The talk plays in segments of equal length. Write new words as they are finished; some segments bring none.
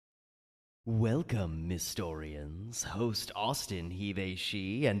Welcome, Mystorians. Host Austin, he, they,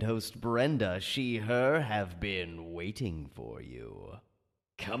 she, and host Brenda, she, her, have been waiting for you.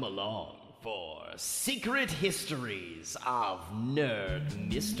 Come along for Secret Histories of Nerd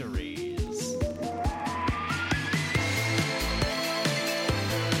Mysteries.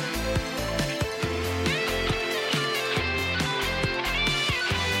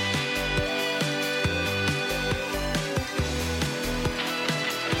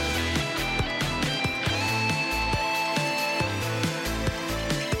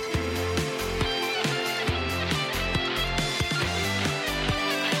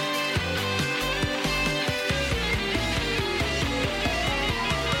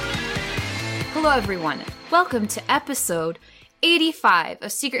 Hello everyone, welcome to episode 85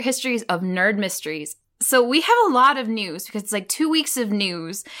 of Secret Histories of Nerd Mysteries. So we have a lot of news because it's like 2 weeks of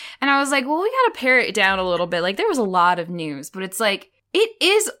news, and I was like, well, we gotta pare it down a little bit. Like, there was a lot of news, but it's like, it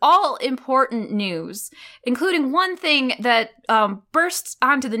is all important news, including one thing that burst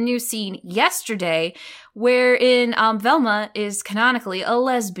onto the news scene yesterday, wherein Velma is canonically a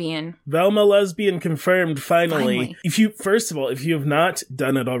lesbian. Velma lesbian confirmed, finally. If you have not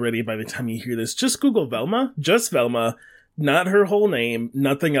done it already by the time you hear this, just Google Velma, just Velma, not her whole name,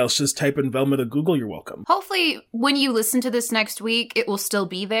 nothing else. Just type in Velma to Google, you're welcome. Hopefully, when you listen to this next week, it will still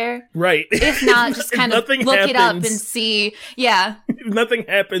be there. Right. If not, just kind of look it up and see. Yeah. If nothing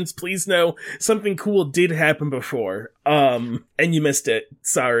happens, please know something cool did happen before. And you missed it.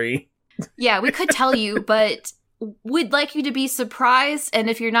 Sorry. Yeah, we could tell you, but we'd like you to be surprised. And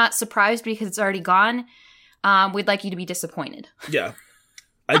if you're not surprised because it's already gone, we'd like you to be disappointed. Yeah.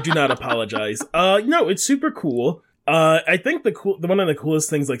 I do not apologize. No, it's super cool. I think one of the coolest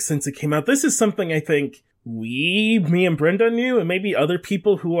things, like, since it came out, this is something I think me and Brenda knew, and maybe other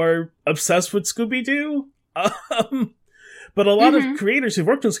people who are obsessed with Scooby-Doo. But a lot of creators who've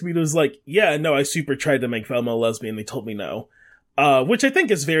worked on Scooby-Doo was like, yeah, no, I super tried to make Velma a lesbian, they told me no. Which I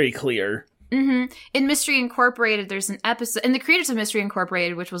think is very clear. Mm-hmm. In Mystery Incorporated, there's an episode, and the creators of Mystery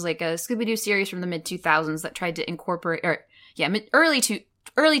Incorporated, which was like a Scooby-Doo series from the mid-2000s that tried to incorporate, early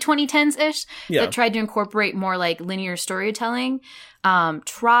 2010s-ish, that tried to incorporate more like linear storytelling,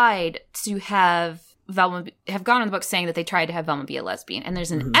 tried to have Velma have gone on the book saying that they tried to have Velma be a lesbian. And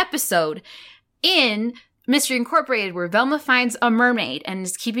there's an episode in Mystery Incorporated where Velma finds a mermaid and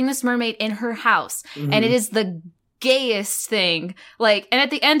is keeping this mermaid in her house. And it is the gayest thing. Like, and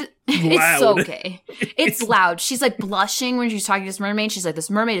at the end, it's so gay. It's loud. She's like blushing when she's talking to this mermaid. She's like, this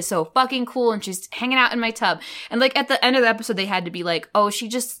mermaid is so fucking cool, and she's hanging out in my tub. And like at the end of the episode, they had to be like, oh, she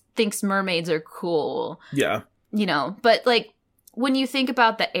just thinks mermaids are cool. Yeah. You know, but like when you think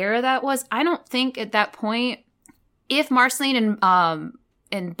about the era that was, I don't think at that point, if Marceline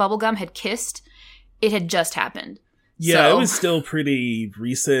and Bubblegum had kissed, it had just happened. Yeah, so. It was still pretty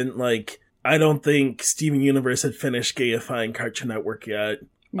recent. Like, I don't think Steven Universe had finished gayifying Cartoon Network yet.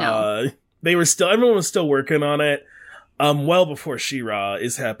 No. Everyone was still working on it, well before She-Ra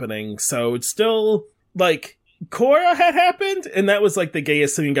is happening. So it's still, like, Korra had happened, and that was, like, the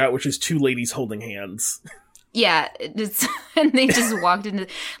gayest thing we got, which is two ladies holding hands. Yeah, and they just walked into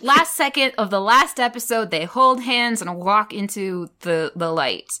last second of the last episode. They hold hands and walk into the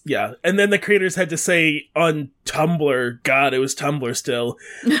light. Yeah, and then the creators had to say on Tumblr, God, it was Tumblr still,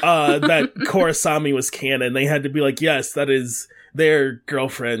 that Korrasami was canon. They had to be like, yes, that is their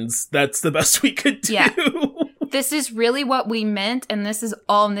girlfriends. That's the best we could do. Yeah. This is really what we meant, and this is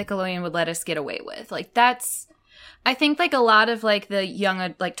all Nickelodeon would let us get away with. Like, that's. I think, like, a lot of, like, the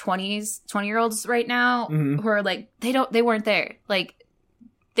young, like, 20-year-olds right now who are, like, they weren't there. Like,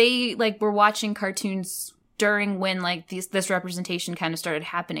 they, like, were watching cartoons during when, like, this representation kind of started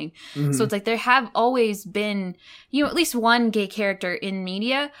happening. So it's like there have always been, you know, at least one gay character in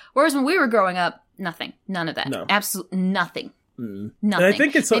media. Whereas when we were growing up, nothing. None of that. No. Absolutely nothing. Nothing. And I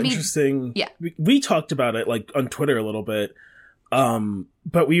think it's so interesting. Yeah. We talked about it, like, on Twitter a little bit.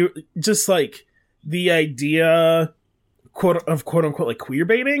 But we just, like, the idea, quote unquote, like, queer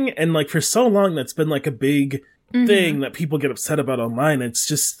baiting, and like for so long that's been like a big thing that people get upset about online. It's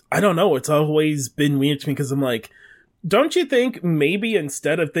just, I don't know, it's always been weird to me because I'm like, don't you think maybe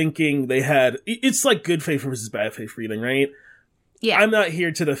instead of thinking they had, it's like good faith versus bad faith reading, right? Yeah. I'm not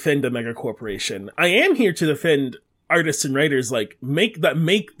here to defend a mega corporation. I am here to defend artists and writers, like, make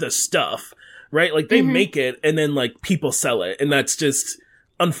the stuff, right? Like, they make it and then like people sell it, and that's just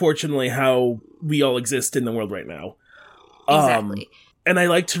unfortunately how we all exist in the world right now. Exactly. And I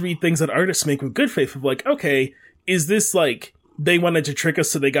like to read things that artists make with good faith of like, okay, is this like, they wanted to trick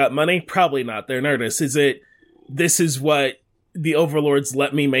us so they got money? Probably not. They're an artist. Is it, this is what the overlords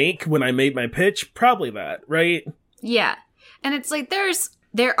let me make when I made my pitch? Probably that, right? Yeah. And it's like, there's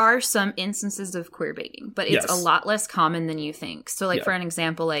There are some instances of queer baiting, but it's a lot less common than you think. So, like, for an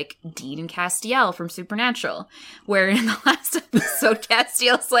example, like Dean and Castiel from Supernatural, where in the last episode,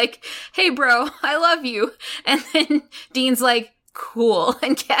 Castiel's like, hey, bro, I love you. And then Dean's like, cool.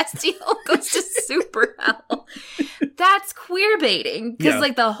 And Castiel goes to super hell. That's queer baiting. Because,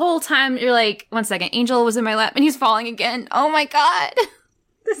 like, the whole time you're like, 1 second, Angel was in my lap and he's falling again. Oh, my God.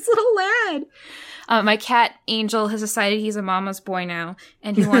 This little lad. My cat, Angel, has decided he's a mama's boy now,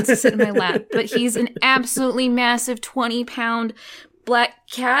 and he wants to sit in my lap. But he's an absolutely massive 20-pound black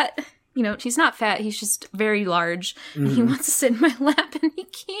cat. You know, he's not fat. He's just very large. Mm-hmm. And he wants to sit in my lap, and he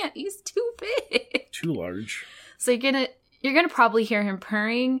can't. He's too big. Too large. So you're gonna probably hear him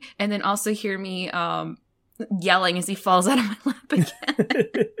purring, and then also hear me yelling as he falls out of my lap again.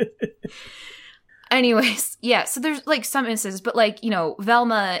 Anyways, yeah, so there's, like, some instances, but, like, you know,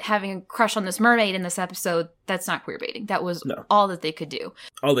 Velma having a crush on this mermaid in this episode, that's not queer baiting. That was all that they could do.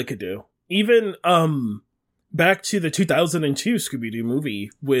 All they could do. Even, back to the 2002 Scooby-Doo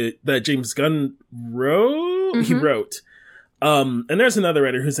movie that James Gunn wrote? Mm-hmm. He wrote. And there's another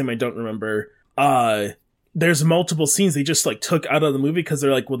writer whose name I don't remember. There's multiple scenes they just, like, took out of the movie because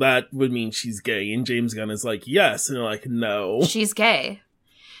they're like, well, that would mean she's gay. And James Gunn is like, yes. And they're like, no. She's gay.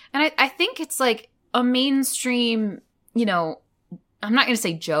 And I think it's, like, a mainstream, you know, I'm not going to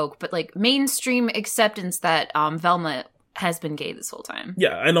say joke, but, like, mainstream acceptance that Velma has been gay this whole time.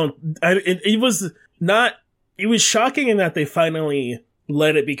 Yeah, it was shocking in that they finally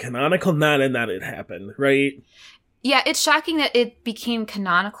let it be canonical, not in that it happened, right? Yeah, it's shocking that it became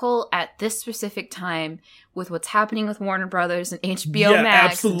canonical at this specific time with what's happening with Warner Brothers and HBO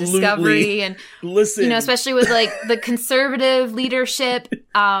Max absolutely. And Discovery and, listen, you know, especially with, like, the conservative leadership,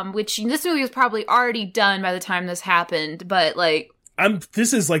 which this movie was probably already done by the time this happened, but, like...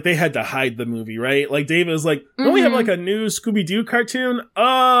 this is, like, they had to hide the movie, right? Like, David was like, don't we have, like, a new Scooby-Doo cartoon?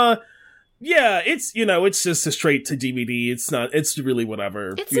 Yeah, it's, you know, it's just a straight to DVD. It's really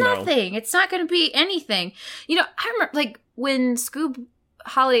whatever. It's nothing. It's not going to be anything. You know, I remember, like, when Scoob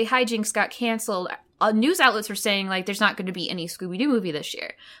Holiday Hijinks got canceled, news outlets were saying, like, there's not going to be any Scooby-Doo movie this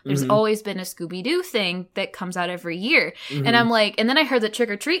year. There's always been a Scooby-Doo thing that comes out every year. Mm-hmm. And I'm like, and then I heard that Trick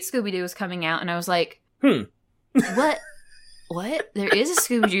or Treat Scooby-Doo was coming out, and I was like, What? There is a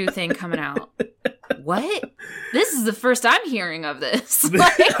Scooby-Doo thing coming out. What? This is the first I'm hearing of this.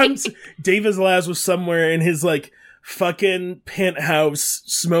 Like... David Laz was somewhere in his, like, fucking penthouse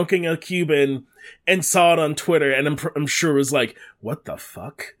smoking a Cuban and saw it on Twitter, and I'm sure was like, what the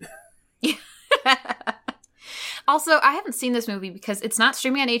fuck? Also, I haven't seen this movie because it's not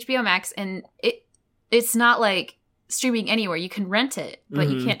streaming on HBO Max, and it's not, like, streaming anywhere. You can rent it, but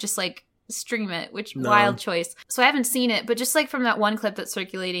you can't just, like, stream it, which wild choice. So I haven't seen it, but just, like, from that one clip that's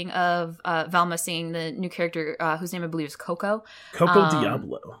circulating of Velma seeing the new character whose name I believe is Coco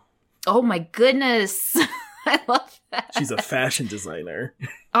Diablo. Oh my goodness. I love that. She's a fashion designer.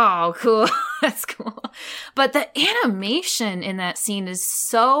 Oh, cool. That's cool. But the animation in that scene is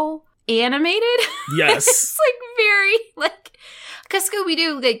so animated. Yes. It's, like, very, like, because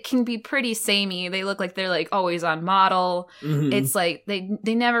Scooby-Doo, they can be pretty samey. They look like they're, like, always on model. Mm-hmm. It's like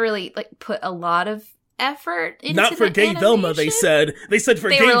they never really, like, put a lot of effort into Not for gay animation. Velma, they said. They said for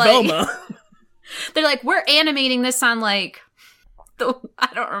gay Velma. They're like, we're animating this on, like, I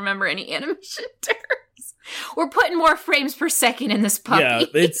don't remember any animation terms. We're putting more frames per second in this puppy. Yeah,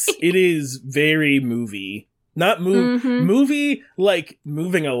 it is very movie. Not movie, like,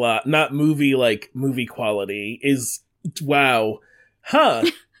 moving a lot. Not movie, like, movie quality is, wow. Huh.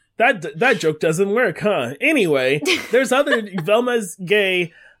 That joke doesn't work, huh? Anyway, there's other... Velma's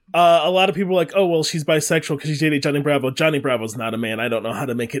gay. A lot of people are like, oh, well, she's bisexual because she dated Johnny Bravo. Johnny Bravo's not a man. I don't know how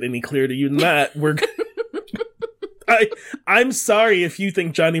to make it any clearer to you than that. I'm sorry if you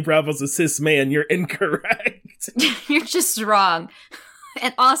think Johnny Bravo's a cis man. You're incorrect. You're just wrong.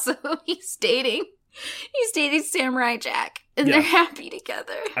 And also, he's dating Samurai Jack. And they're happy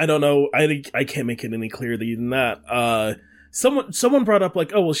together. I don't know. I can't make it any clearer to you than that. Someone brought up,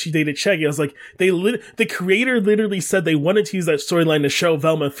 like, oh, well, she dated Shaggy. I was like, the creator literally said they wanted to use that storyline to show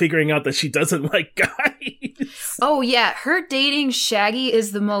Velma figuring out that she doesn't like guys. Oh, yeah. Her dating Shaggy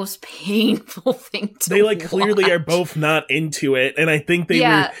is the most painful thing to They, like, clearly are both not into it. And I think they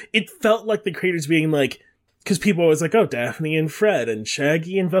were... It felt like the creators being like... Because people always like, oh, Daphne and Fred and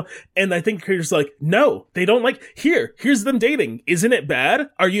Shaggy and Velma. And I think the creators are like, no, they don't like... Here's them dating. Isn't it bad?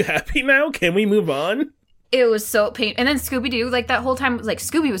 Are you happy now? Can we move on? It was so painful. And then Scooby-Doo, like, that whole time, like,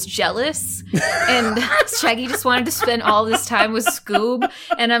 Scooby was jealous. And Shaggy just wanted to spend all this time with Scoob.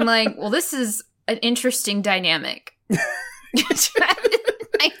 And I'm like, well, this is an interesting dynamic.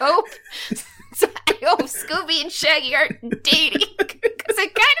 I hope Scooby and Shaggy aren't dating. Because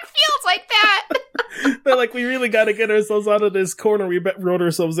It kind of feels like that. They're like, we really got to get ourselves out of this corner we wrote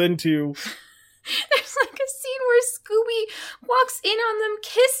ourselves into. There's like a scene where Scooby walks in on them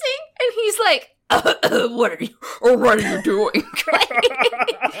kissing, and he's like, what are you doing?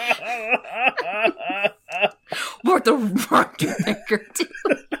 What the fuck do you think you're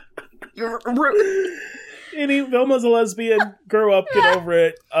doing? You're rude. Velma's a lesbian. Grow up, get over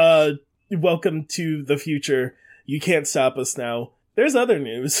it. Welcome to the future. You can't stop us now. There's other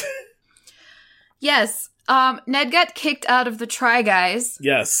news. Yes. Ned got kicked out of the Try Guys.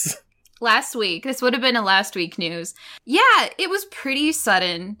 Yes. Last week. This would have been a last week news. Yeah, it was pretty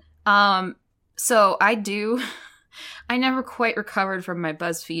sudden. So I never quite recovered from my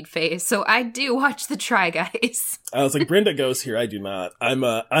BuzzFeed phase, so I do watch the Try Guys. I was like, Brenda goes here, I do not. I'm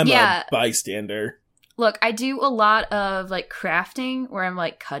a bystander. Look, I do a lot of like crafting where I'm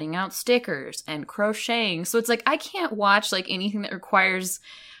like cutting out stickers and crocheting. So it's like I can't watch like anything that requires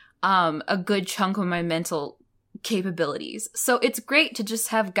a good chunk of my mental capabilities. So it's great to just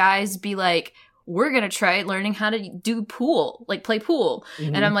have guys be like, we're going to try learning how to do pool, like play pool.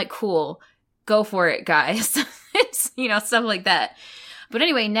 Mm-hmm. And I'm like, cool, go for it, guys. It's, stuff like that. But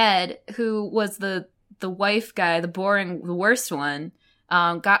anyway, Ned, who was the wife guy, the worst one,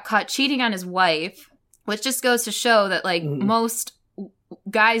 got caught cheating on his wife, which just goes to show that like most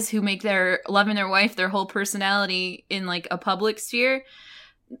guys who make their loving their wife their whole personality in like a public sphere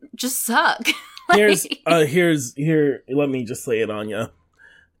just suck. Let me just lay it on you.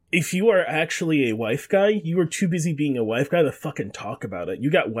 If you are actually a wife guy, you are too busy being a wife guy to fucking talk about it. You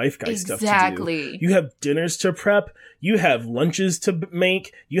got wife guy stuff to do. You have dinners to prep. You have lunches to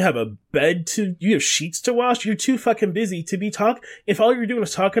make. You have a bed you have sheets to wash. You're too fucking busy to be if all you're doing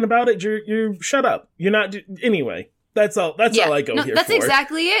is talking about it, you're shut up. You're not, anyway. That's all I go here that's for.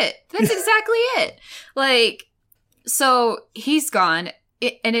 Exactly it. That's exactly it. Like, so he's gone.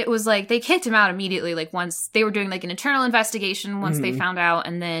 And it was like, they kicked him out immediately, like once they were doing like an internal investigation, once they found out,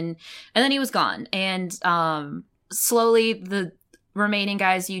 and then he was gone. And slowly the remaining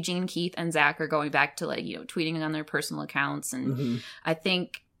guys, Eugene, Keith, and Zach, are going back to like, tweeting on their personal accounts. And I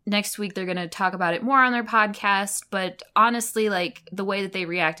think next week they're going to talk about it more on their podcast. But honestly, like the way that they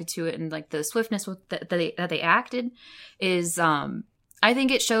reacted to it and like the swiftness that they acted is, I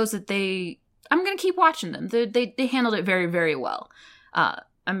think it shows that I'm going to keep watching them. They handled it very, very well.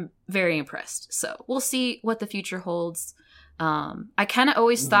 I'm very impressed. So we'll see what the future holds. I kind of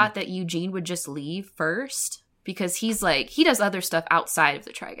always thought that Eugene would just leave first because he's like, he does other stuff outside of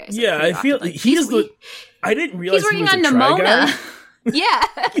the Try Guys. Yeah, I feel like I didn't realize he's working on Nimona. Yeah.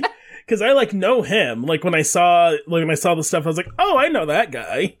 Because I like know him. Like when I saw the stuff, I was like, oh, I know that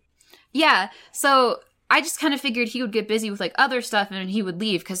guy. Yeah. So I just kind of figured he would get busy with like other stuff and he would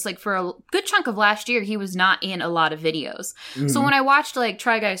leave because like for a good chunk of last year, he was not in a lot of videos. So when I watched like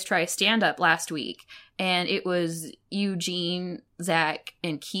Try Guys Try Stand Up last week and it was Eugene, Zach,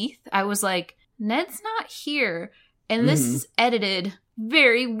 and Keith, I was like, Ned's not here. And this is edited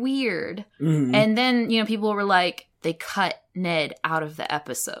very weird. And then, people were like, they cut Ned out of the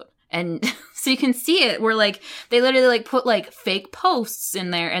episode. And so you can see it where like they literally like put like fake posts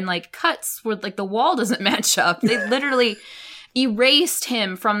in there and like cuts where like the wall doesn't match up. They literally erased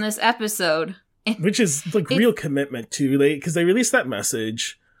him from this episode, which is like real commitment too. Because they released that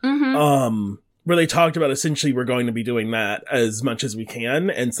message, where they talked about essentially we're going to be doing that as much as we can,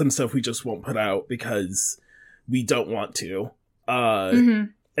 and some stuff we just won't put out because we don't want to. And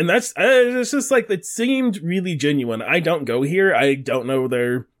that's it's just like it seemed really genuine. I don't go here. I don't know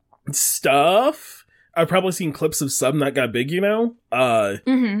their stuff. I've probably seen clips of some that got big, but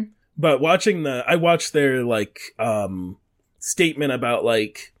I watched their like statement about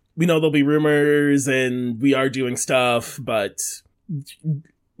like, we know there'll be rumors and we are doing stuff, but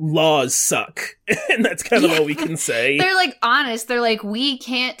laws suck. And that's kind of all we can say. They're like honest. They're like, we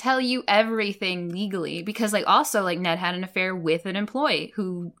can't tell you everything legally because like also like Ned had an affair with an employee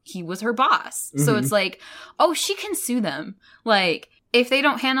who he was her boss. So it's like, oh, she can sue them. Like if they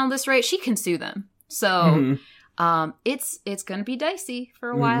don't handle this right, she can sue them. So it's going to be dicey for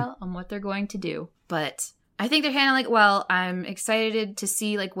a while on what they're going to do. But I think they're handling it well. I'm excited to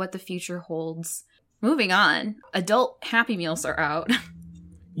see like what the future holds. Moving on, adult Happy Meals are out.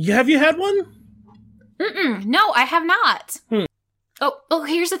 Have you had one? No, I have not. Oh,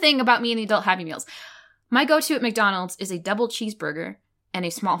 here's the thing about me and the adult Happy Meals. My go-to at McDonald's is a double cheeseburger and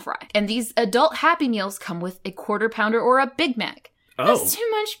a small fry. And these adult Happy Meals come with a Quarter Pounder or a Big Mac. That's too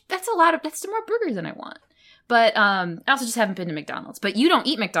much. That's more burgers than I want. But I also just haven't been to McDonald's. But you don't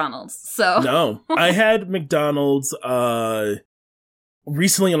eat McDonald's, so. No. I had McDonald's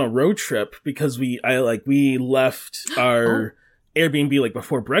recently on a road trip because we left our Airbnb like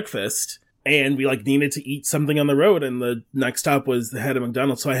before breakfast, and we like needed to eat something on the road, and the next stop was the head of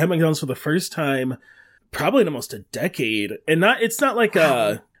McDonald's. So I had McDonald's for the first time probably in almost a decade. And it's not like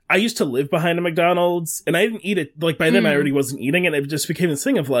I used to live behind a McDonald's, and I didn't eat it. Like, by then I already wasn't eating it. It just became this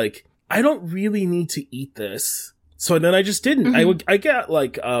thing of like, I don't really need to eat this. So then I just didn't. I got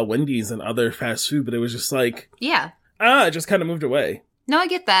like Wendy's and other fast food, but it was just like, it just kind of moved away. No, I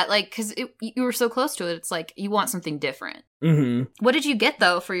get that. Like, because you were so close to it, it's like you want something different. What did you get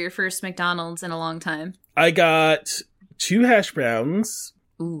though for your first McDonald's in a long time? I got 2 hash browns.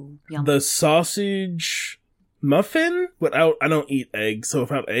 Ooh, yum. The sausage muffin without, I don't eat egg, so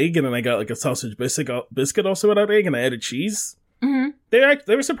without egg, and then I got like a sausage biscuit also without egg, and I added cheese. They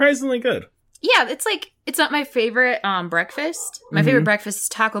were surprisingly good. Yeah, it's like, it's not my favorite breakfast. My favorite breakfast is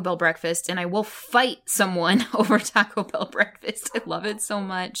Taco Bell breakfast, and I will fight someone over Taco Bell breakfast. I love it so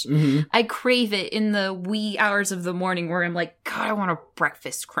much. I crave it in the wee hours of the morning where I'm like, God, I want a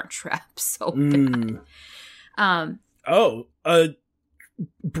breakfast crunch wrap so bad.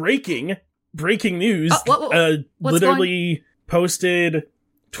 Breaking news. Literally posted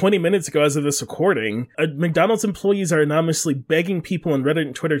 20 minutes ago as of this recording. McDonald's employees are anonymously begging people on Reddit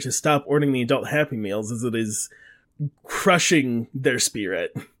and Twitter to stop ordering the adult Happy Meals as it is crushing their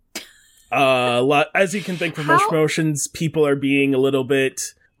spirit. As you can think from most promotions, people are being a little bit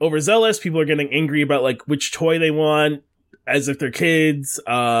overzealous. People are getting angry about like which toy they want as if they're kids.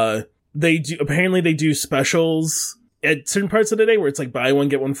 They do specials at certain parts of the day where it's like buy one,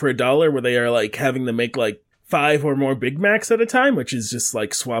 get one for $1, where they are like having to make like 5 or more Big Macs at a time, which is just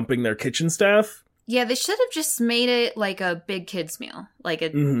like swamping their kitchen staff. Yeah, they should have just made it like a big kids meal, like a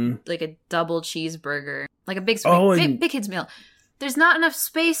like a double cheeseburger, like a big kids meal. There's not enough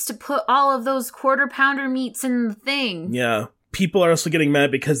space to put all of those quarter pounder meats in the thing. Yeah, people are also getting mad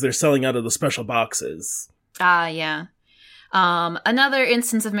because they're selling out of the special boxes. Yeah. Another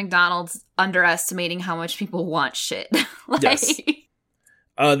instance of McDonald's underestimating how much people want shit. Yes.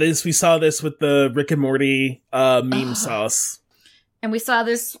 We saw this with the Rick and Morty meme sauce. And we saw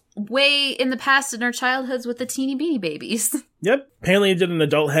this way in the past in our childhoods with the Teeny Beanie Babies. Yep. Apparently did an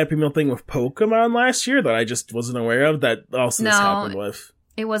adult Happy Meal thing with Pokemon last year that I just wasn't aware of that also this happened with.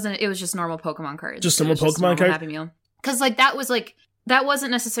 It wasn't. It was just normal Pokemon cards. Just normal Pokemon cards? Happy Meal. Because that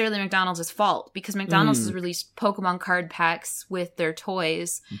wasn't necessarily McDonald's fault, because McDonald's has released Pokemon card packs with their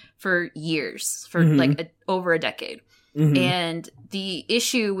toys for years, for over a decade. And the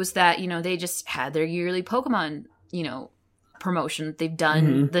issue was that, they just had their yearly Pokemon, promotion. They've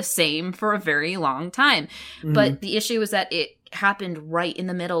done the same for a very long time. But the issue was that it happened right in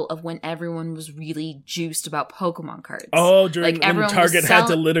the middle of when everyone was really juiced about Pokemon cards. Oh, when Target had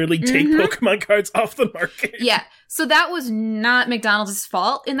to literally take Pokemon cards off the market. Yeah. So that was not McDonald's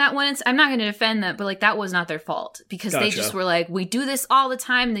fault in that one. I'm not going to defend them, but that was not their fault, because they just were like, we do this all the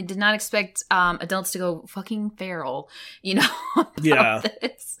time. And they did not expect adults to go fucking feral, about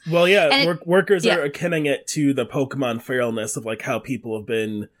this. Well, yeah, workers are akin it to the Pokemon feralness of how people have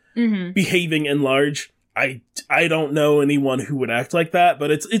been behaving in large. I don't know anyone who would act like that,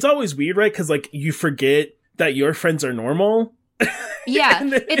 but it's always weird, right? Because you forget that your friends are normal. Yeah,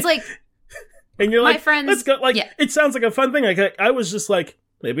 it's like, and you're my friends. Let's go. It sounds like a fun thing. I was just like,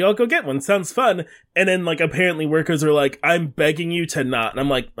 maybe I'll go get one. Sounds fun. And then apparently workers are like, I'm begging you to not. And I'm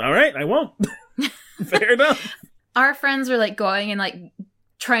like, all right, I won't. Fair enough. Our friends were going and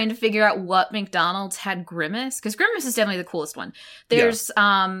trying to figure out what McDonald's had Grimace, because Grimace is definitely the coolest one. There's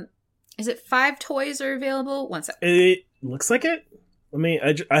is it 5 toys are available? One sec. It looks like it.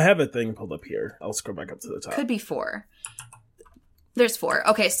 I have a thing pulled up here. I'll scroll back up to the top. Could be 4. There's 4.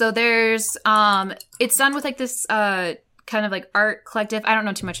 Okay, so there's it's done with this kind of art collective. I don't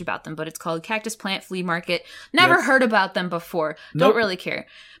know too much about them, but it's called Cactus Plant Flea Market. Never heard about them before. Don't really care.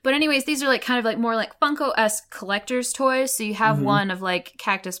 But anyways, these are kind of more Funko-esque collector's toys. So you have one of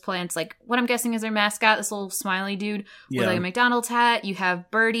cactus plants, what I'm guessing is their mascot, this little smiley dude with a McDonald's hat. You have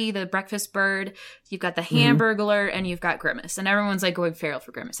Birdie, the breakfast bird. You've got the Hamburglar, and you've got Grimace. And everyone's going feral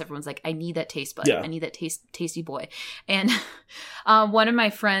for Grimace. Everyone's like, I need that taste bud. I need that tasty boy. And one of my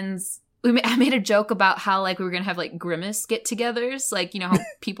friends, I made a joke about how we were gonna have Grimace get-togethers, how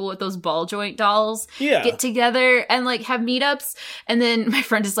people with those ball joint dolls get together and have meetups. And then my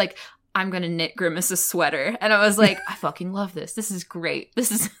friend is like, I'm gonna knit Grimace a sweater, and I was like, I fucking love this. This is great.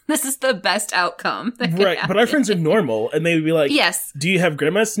 This is the best outcome. Right, but our friends are normal, and they would be like, yes. Do you have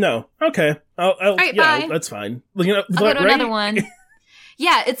Grimace? No. Okay. I'll right, bye. That's fine. I'll go to another one.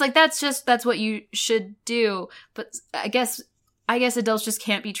 Yeah, it's that's what you should do. But I guess adults just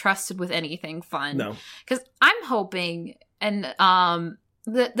can't be trusted with anything fun. No. Because I'm hoping, and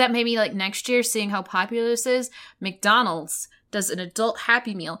that maybe next year, seeing how popular this is, McDonald's does an adult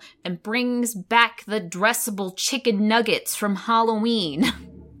Happy Meal and brings back the dressable chicken nuggets from Halloween.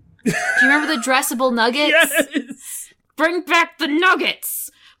 Do you remember the dressable nuggets? Yes! Bring back the nuggets!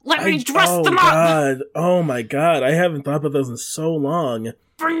 Let me dress them up! Oh my god, I haven't thought about those in so long.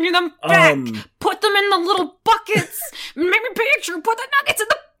 Bring them back! Put them in the little buckets! Make me picture, put the nuggets in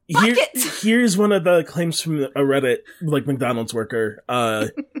the buckets! Here's one of the claims from a Reddit, like, McDonald's worker.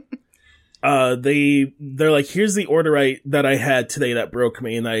 They're like, here's the order that I had today that broke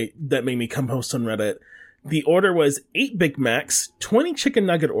me and that made me come post on Reddit. The order was 8 Big Macs, 20 chicken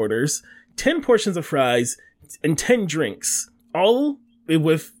nugget orders, 10 portions of fries, and 10 drinks. All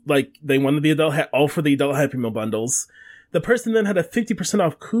with, like, they wanted the all for the adult Happy Meal bundles. The person then had a 50%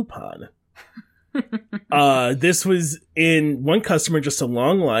 off coupon. This was in one customer, just a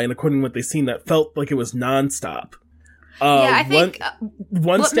long line, according to what they've seen, that felt like it was nonstop. I think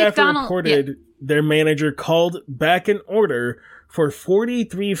one staffer reported their manager called back an order for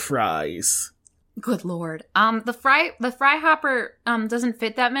 43 fries. Good lord. The fry hopper doesn't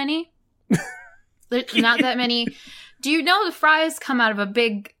fit that many. There's not that many. Do you know the fries come out of a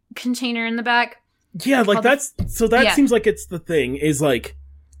big container in the back? Yeah, like seems like it's the thing, is like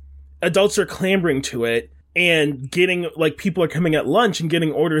adults are clambering to it and getting, like, people are coming at lunch and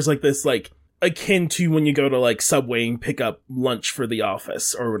getting orders like this, like, akin to when you go to, like, Subway and pick up lunch for the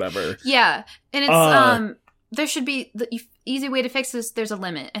office or whatever. Yeah, and it's there should be the easy way to fix this. There's a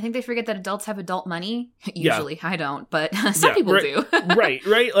limit. I think they forget that adults have adult money. Usually, I don't, but some people do. right.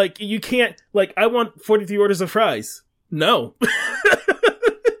 Like, you can't, like, I want 43 orders of fries. No.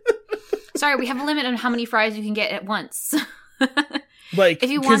 Sorry, we have a limit on how many fries you can get at once. Like, if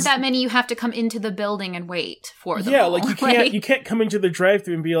you want that many, you have to come into the building and wait for them. Yeah, like, you can't come into the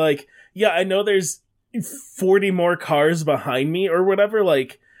drive-thru and be like, yeah, I know there's 40 more cars behind me or whatever,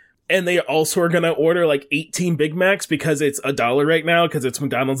 like, and they also are gonna order, like, 18 Big Macs because it's $1 right now because it's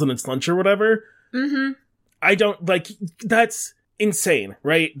McDonald's and it's lunch or whatever. Mm-hmm. I don't, like, that's insane,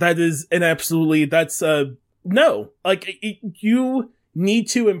 right? That is an absolutely, that's, no. Like, you need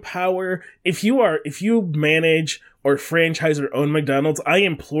to empower, if you manage or franchise or own McDonald's, I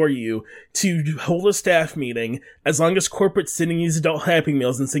implore you to hold a staff meeting, as long as corporate's sending these adult Happy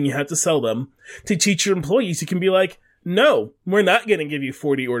Meals and saying you have to sell them, to teach your employees. You can be like, no, we're not going to give you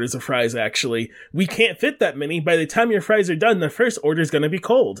 40 orders of fries, actually. We can't fit that many. By the time your fries are done, the first order is going to be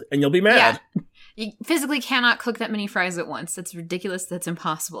cold, and you'll be mad. Yeah. You physically cannot cook that many fries at once. That's ridiculous. That's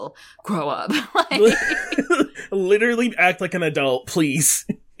impossible. Grow up. Literally act like an adult, please.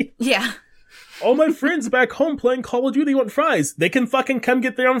 Yeah. All my friends back home playing Call of Duty want fries. They can fucking come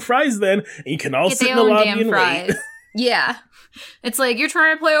get their own fries then, and you can all sit in the lobby and wait. Yeah. It's like, you're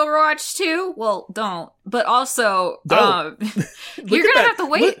trying to play Overwatch 2? Well, don't. But also, you're gonna have to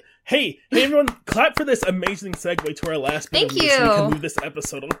wait. Hey, everyone, clap for this amazing segue to our last bit of news so we can move this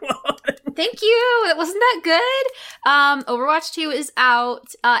episode along. Thank you. Wasn't that good? Overwatch 2 is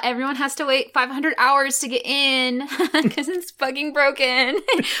out. Everyone has to wait 500 hours to get in because it's fucking broken.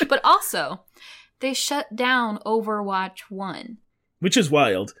 But also, they shut down Overwatch 1. Which is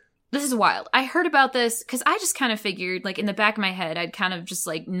wild. This is wild. I heard about this because I just kind of figured, like, in the back of my head, I'd kind of just,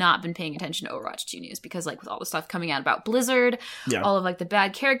 like, not been paying attention to Overwatch 2 news because, like, with all the stuff coming out about Blizzard, all of, like, the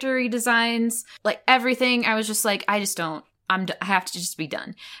bad character redesigns, like, everything, I was just like, I have to just be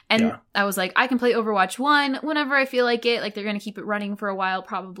done. And I was like, I can play Overwatch 1 whenever I feel like it. Like, they're going to keep it running for a while,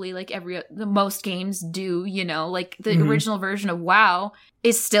 probably, like the most games do, you know? Like, the original version of WoW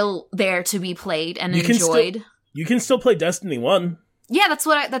is still there to be played and enjoyed. You can still play Destiny 1. Yeah, that's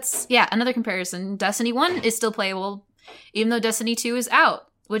another comparison. Destiny 1 is still playable, even though Destiny 2 is out.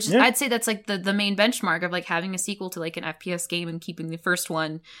 Which is, I'd say that's, like, the main benchmark of, like, having a sequel to, like, an FPS game and keeping the first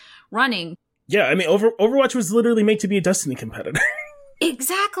one running. Yeah, I mean, Overwatch was literally made to be a Destiny competitor.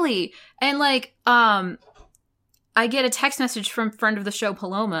 Exactly. And, like, I get a text message from a friend of the show,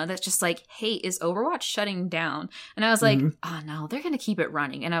 Paloma, that's just like, hey, is Overwatch shutting down? And I was like, oh, no, they're going to keep it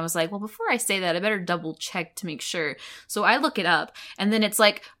running. And I was like, well, before I say that, I better double check to make sure. So I look it up, and then it's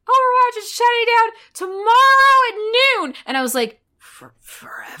like, Overwatch is shutting down tomorrow at noon. And I was like,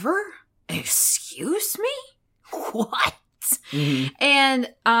 forever? Excuse me? What? And,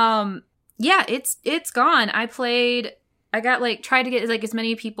 yeah, it's gone. I got, like, tried to get, like, as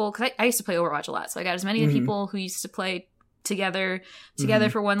many people, because I used to play Overwatch a lot, so I got as many people who used to play together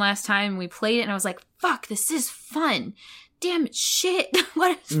for one last time. We played it, and I was like, fuck, this is fun. Damn it, shit.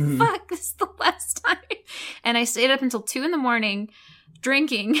 Fuck, this is the last time. And I stayed up until 2 a.m,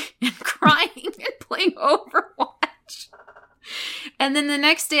 drinking and crying and playing Overwatch. And then the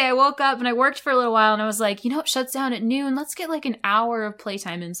next day I woke up and I worked for a little while, and I was like, you know, it shuts down at noon. Let's get, like, an hour of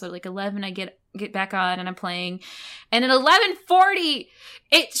playtime in. So, like, 11, I get get back on and I'm playing. And at 11:40,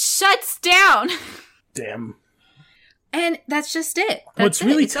 it shuts down. Damn. And that's just it. What's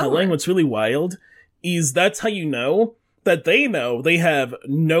really telling, what's really wild, is that's how you know that they know they have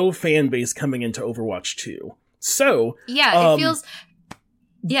no fan base coming into Overwatch 2. So... Yeah, it feels...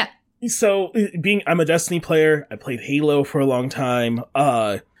 Yeah. So, I'm a Destiny player. I played Halo for a long time.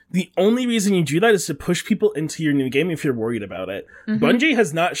 The only reason you do that is to push people into your new game if you're worried about it. Mm-hmm. Bungie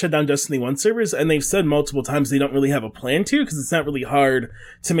has not shut down Destiny 1 servers, and they've said multiple times they don't really have a plan to, because it's not really hard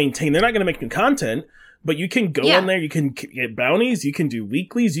to maintain. They're not going to make new content, but you can go on there, you can get bounties, you can do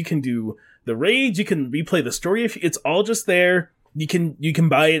weeklies, you can do the raids, you can replay the story. It's all just there. You can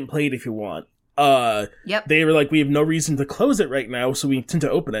buy it and play it if you want. They were like, we have no reason to close it right now, so we intend to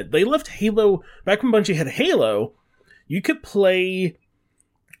open it. They left Halo, back when Bungie had Halo, you could play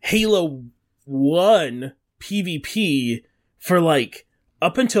Halo 1 PvP for like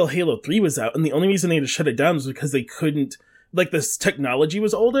up until Halo 3 was out, and the only reason they had to shut it down was because they couldn't, like, this technology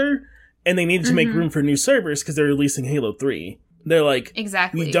was older and they needed to make room for new servers because they're releasing Halo 3. They're like,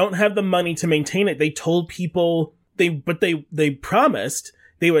 exactly, we don't have the money to maintain it. They told people they promised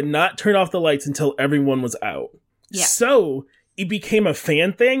they would not turn off the lights until everyone was out. Yeah. So it became a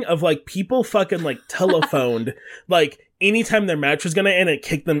fan thing of like people fucking like telephoned like anytime their match was gonna end, it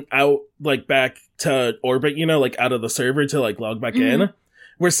kicked them out, like, back to orbit, you know, like, out of the server to, like, log back in,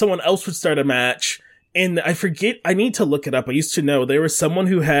 where someone else would start a match, and I forget, I need to look it up, I used to know, there was someone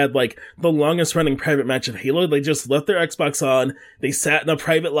who had, like, the longest running private match of Halo. They just left their Xbox on, they sat in a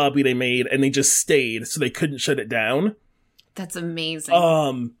private lobby they made, and they just stayed, so they couldn't shut it down. That's amazing.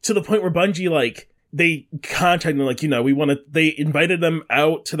 To the point where Bungie, like, they contacted them, like, you know, they invited them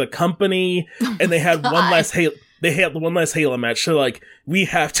out to the company, and they had one last Halo match, so, like,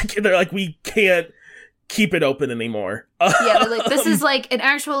 they're like, we can't keep it open anymore. Yeah, they're like, this is, like, an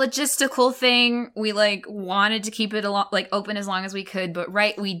actual logistical thing. We, like, wanted to keep it, open as long as we could, but,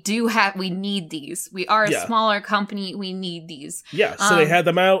 we need these. We are a smaller company, we need these. Yeah, so they had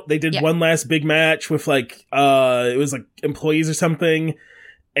them out, they did one last big match with, like, it was, like, employees or something,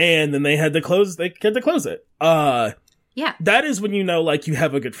 and then they had to close it. That is when you know, like, you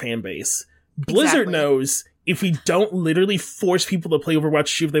have a good fan base. Blizzard knows if we don't literally force people to play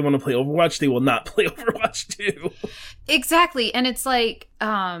Overwatch 2 if they want to play Overwatch, they will not play Overwatch 2. Exactly. And it's like,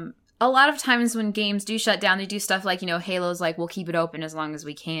 a lot of times when games do shut down, they do stuff like, you know, Halo's like, we'll keep it open as long as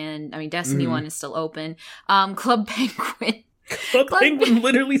we can. I mean, Destiny 1 is still open. Club Penguin. Club Penguin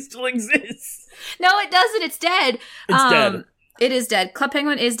literally still exists. No, it doesn't. It's dead. It's dead. It is dead. Club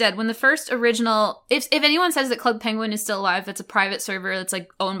Penguin is dead. When the first original... If anyone says that Club Penguin is still alive, that's a private server that's,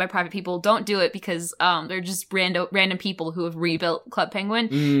 like, owned by private people, don't do it because they're just random people who have rebuilt Club Penguin,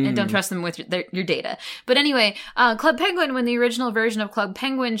 and don't trust them with your data. But anyway, Club Penguin, when the original version of Club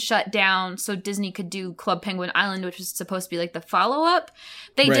Penguin shut down so Disney could do Club Penguin Island, which was supposed to be, like, the follow-up,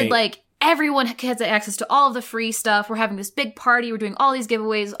 they did, like... Everyone has access to all of the free stuff. We're having this big party. We're doing all these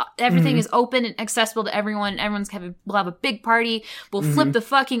giveaways. Everything is open and accessible to everyone. We'll have a big party. We'll flip the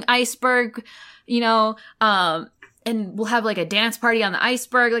fucking iceberg, you know, and we'll have like a dance party on the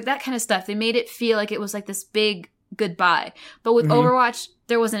iceberg, like that kind of stuff. They made it feel like it was like this big goodbye. But with Overwatch,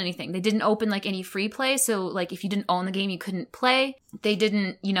 there wasn't anything. They didn't open like any free play. So like if you didn't own the game, you couldn't play. They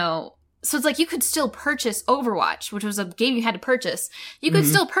didn't, you know... So it's like you could still purchase Overwatch, which was a game you had to purchase. You could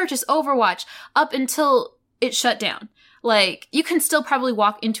still purchase Overwatch up until it shut down. Like, you can still probably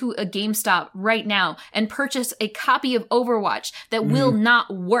walk into a GameStop right now and purchase a copy of Overwatch that will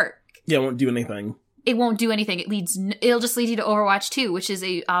not work. Yeah, it won't do anything. It won't do anything. It'll just lead you to Overwatch 2, which is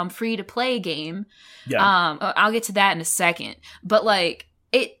a free-to-play game. Yeah. I'll get to that in a second. But, like,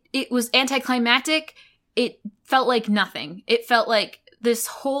 it was anticlimactic. It felt like nothing. It felt like this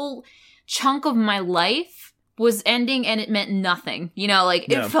whole... chunk of my life was ending and it meant nothing, you know, like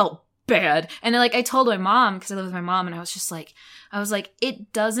it felt bad. And then like I told my mom, because I live with my mom, and I was like,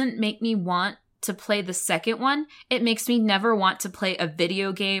 it doesn't make me want to play the second one. It makes me never want to play a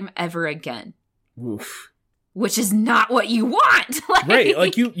video game ever again. Oof. Which is not what you want. Right,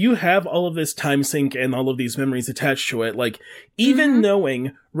 like you have all of this time sink and all of these memories attached to it. Like even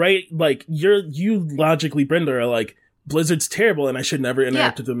knowing, right, like you logically, Brenda, are like, Blizzard's terrible and I should never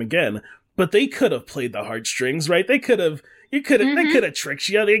interact with them again. But they could have played the heartstrings, right? They could have they could have tricked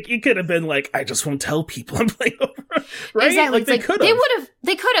you. You could have been like, I just won't tell people I'm playing over, right? Exactly. Like they could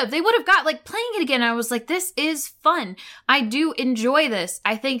have. They would have got like playing it again. I was like, this is fun. I do enjoy this.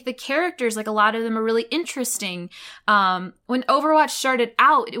 I think the characters, like a lot of them are really interesting. When Overwatch started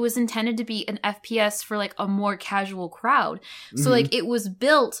out, it was intended to be an FPS for like a more casual crowd. So like it was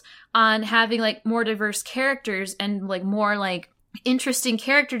built on having like more diverse characters and like more like interesting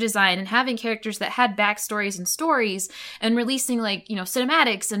character design and having characters that had backstories and stories and releasing like, you know,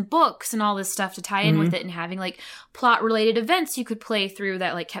 cinematics and books and all this stuff to tie in with it and having like plot related events you could play through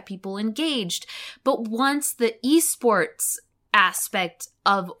that like kept people engaged. But once the esports aspect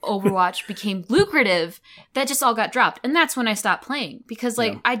of Overwatch became lucrative, that just all got dropped. And that's when I stopped playing because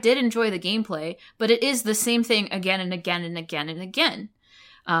like I did enjoy the gameplay, but it is the same thing again and again and again and again.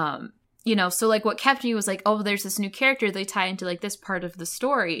 You know, so like what kept me was like, oh, there's this new character they tie into like this part of the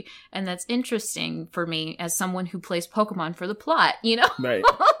story. And that's interesting for me as someone who plays Pokemon for the plot, you know? Right.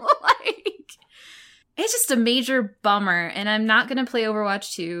 Like, it's just a major bummer. And I'm not going to play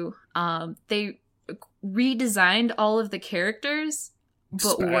Overwatch 2. They redesigned all of the characters,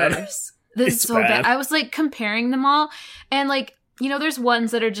 but worse. This is so bad. I was like comparing them all. And like, you know, there's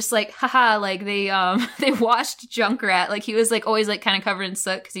ones that are just like, haha, like they washed Junkrat. Like he was like always like kind of covered in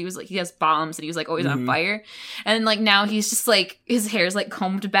soot because he was like, he has bombs and he was like always on fire. And like now he's just like, his hair's like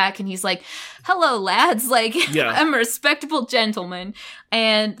combed back and he's like, hello lads, like I'm a respectable gentleman.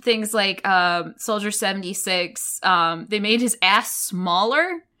 And things like Soldier 76, they made his ass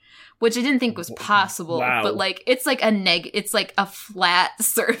smaller, which I didn't think was possible. Wow. But like it's like it's like a flat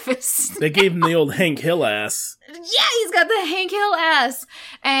surface. They gave him the old Hank Hill ass. Yeah, he's got the Hank Hill ass.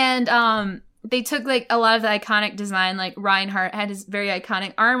 And they took like a lot of the iconic design, like Reinhardt had his very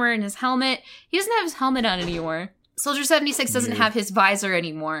iconic armor and his helmet. He doesn't have his helmet on anymore. Soldier 76 doesn't have his visor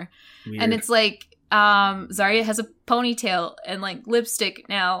anymore. Weird. And it's like Zarya has a ponytail and like lipstick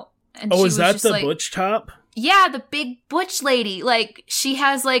now. And is that the like, butch top? Yeah, the big butch lady. Like, she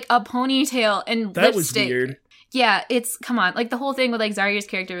has, like, a ponytail and that lipstick. Was weird. Yeah, come on. Like, the whole thing with, like, Zarya's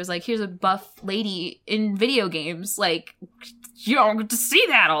character was, like, here's a buff lady in video games. Like, you don't get to see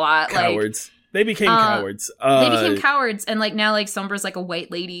that a lot. Cowards. Like, they became cowards. They became cowards, and, like, now, like, Sombra's, like, a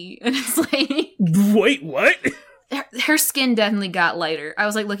white lady. And it's, like... Wait, what? Her skin definitely got lighter. I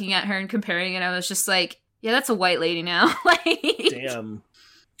was, like, looking at her and comparing it, I was just like, yeah, that's a white lady now. Like... Damn.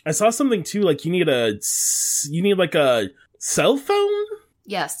 I saw something too, like you need like a cell phone?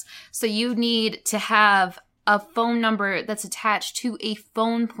 Yes. So you need to have a phone number that's attached to a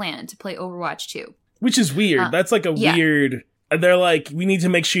phone plan to play Overwatch 2. Which is weird. That's like a weird... They're like, we need to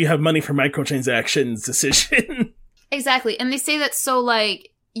make sure you have money for microtransactions decision. Exactly. And they say that so like,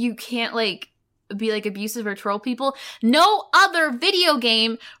 you can't like, be like abusive or troll people. No other video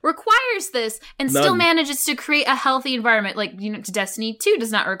game requires this and still manages to create a healthy environment. Like, you know, Destiny 2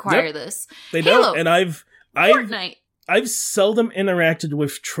 does not require this. They Halo, don't. And Fortnite. I've seldom interacted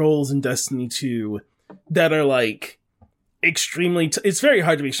with trolls in Destiny 2 that are like extremely it's very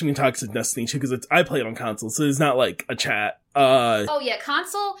hard to be extremely toxic in Destiny 2 because I play it on console, so it's not like a chat. Oh yeah,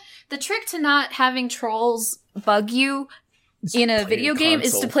 console. The trick to not having trolls bug you in a video game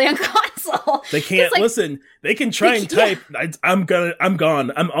is to play on console. They can't listen. They can try and type. I'm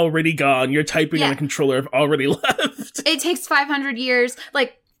gone. I'm already gone. You're typing on a controller. I've already left. It takes 500 years.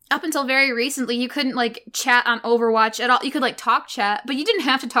 Like up until very recently, you couldn't like chat on Overwatch at all. You could like talk chat, but you didn't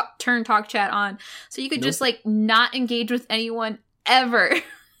have to turn talk chat on. So you could just like not engage with anyone ever.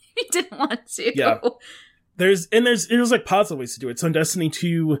 You didn't want to. Yeah. There's like positive ways to do it. So in Destiny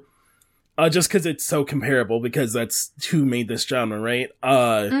 2. Just because it's so comparable, because that's who made this genre, right?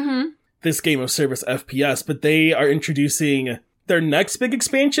 This game of service FPS, but they are introducing their next big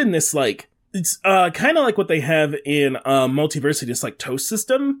expansion. This like it's kind of like what they have in Multiversity, this like toast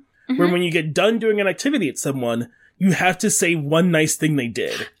system, where when you get done doing an activity at someone, you have to say one nice thing they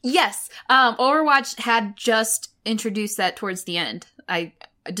did. Yes, Overwatch had just introduced that towards the end. I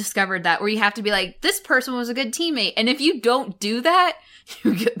discovered that, where you have to be like, this person was a good teammate, and if you don't do that,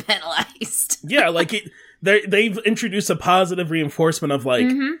 you get penalized. Yeah, like they've introduced a positive reinforcement of like,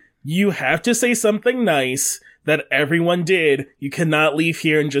 you have to say something nice that everyone did. You cannot leave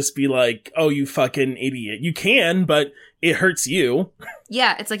here and just be like, oh, you fucking idiot. You can, but it hurts you.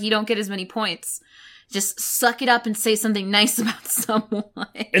 Yeah, it's like you don't get as many points. Just suck it up and say something nice about someone.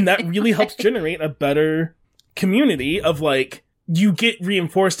 And that really helps generate a better community of like, you get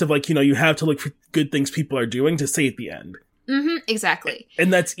reinforced of like, you know, you have to look for good things people are doing to say at the end. Exactly.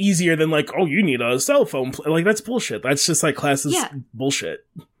 And that's easier than like, oh, you need a cell phone. Like, that's bullshit. That's just like classes bullshit.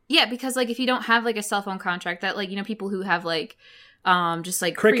 Yeah, because like if you don't have like a cell phone contract, that like, you know, people who have like just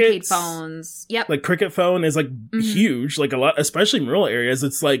like Crickets, prepaid phones. Yep. Like Cricket phone is like huge, like a lot, especially in rural areas.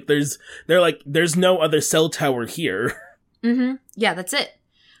 It's like there's no other cell tower here. Yeah, that's it.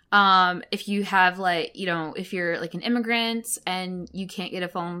 If you have like, you know, if you're like an immigrant and you can't get a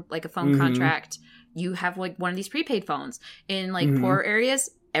phone contract, you have like one of these prepaid phones. In like poorer areas,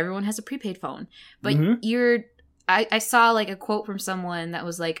 everyone has a prepaid phone. But I saw like a quote from someone that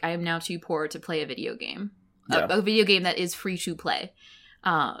was like, I am now too poor to play a video game. a video game that is free to play.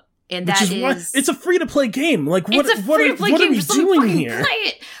 And that is it's a free to play game. Like what are we doing here? Play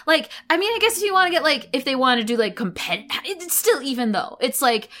it. Like, I mean, I guess if you want to get like, if they want to do like competitive, it's still, even though it's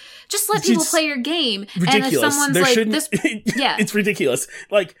like, just let people play your game. Ridiculous. And if someone's this, yeah, it's ridiculous.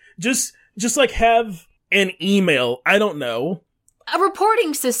 Like just like have an email. I don't know. A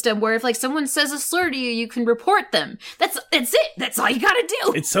reporting system where if like someone says a slur to you, you can report them. That's it. That's all you gotta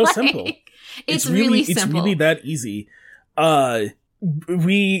do. It's so simple. It's really simple. It's really that easy.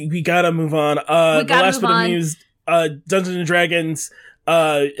 We gotta move on. The last bit of news, Dungeons and Dragons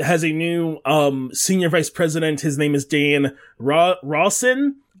has a new senior vice president. His name is Dan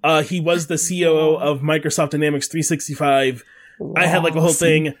Rawson. He was the COO of Microsoft Dynamics 365. I had like a whole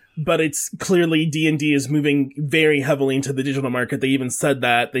thing, but it's clearly D&D is moving very heavily into the digital market. They even said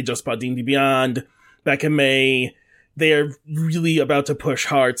that they just bought D&D Beyond back in May. They are really about to push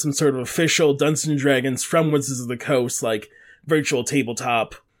hard some sort of official Dungeons and Dragons from Wizards of the Coast, like virtual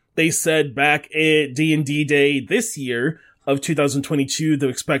tabletop. They said back at D&D Day this year of 2022 to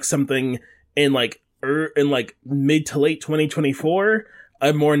expect something in like mid to late 2024.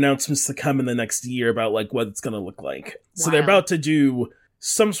 More announcements to come in the next year about like what it's going to look like. Wow. So they're about to do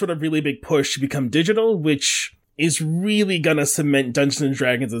some sort of really big push to become digital, which is really going to cement Dungeons and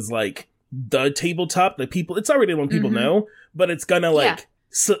Dragons as like the tabletop that people, it's already one people know, but it's going to like,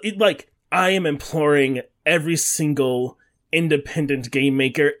 so it like, I am imploring every single independent game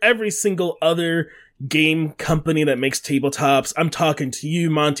maker, every single other game company that makes tabletops. I'm talking to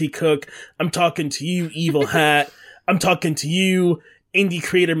you, Monty Cook. I'm talking to you, Evil Hat. I'm talking to you, indie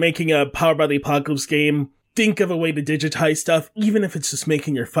creator making a Powered by the Apocalypse game. Think of a way to digitize stuff, even if it's just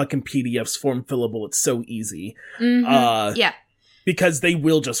making your fucking PDFs form fillable. It's so easy. Because they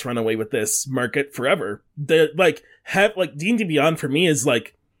will just run away with this market forever. D&D Beyond for me is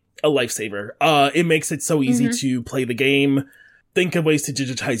like a lifesaver. It makes it so easy to play the game. Think of ways to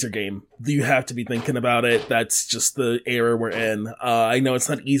digitize your game. You have to be thinking about it. That's just the era we're in. I know it's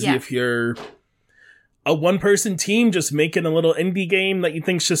not easy if you're a one-person team just making a little indie game that you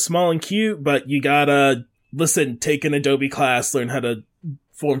think's just small and cute, but you gotta, take an Adobe class, learn how to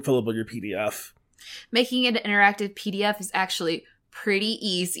form fillable your PDF. Making an interactive PDF is actually pretty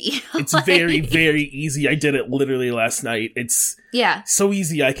easy. It's very, very easy. I did it literally last night. It's so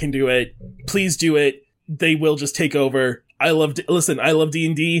easy I can do it. Please do it. They will just take over. I love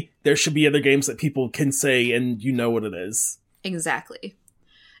D&D. There should be other games that people can say and you know what it is. Exactly.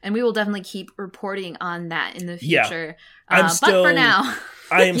 And we will definitely keep reporting on that in the future. Yeah. But for now,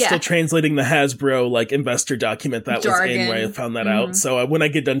 I am still translating the Hasbro investor document that jargon. Was in where I found that out. So when I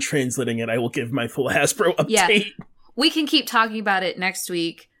get done translating it, I will give my full Hasbro update. Yeah. We can keep talking about it next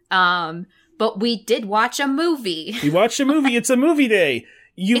week. But we did watch a movie. We watched a movie. It's a movie day.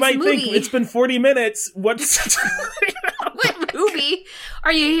 You might think it's been 40 minutes. What movie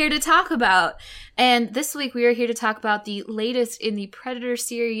are you here to talk about? And this week we are here to talk about the latest in the Predator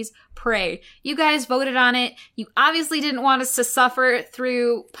series, Prey. You guys voted on it. You obviously didn't want us to suffer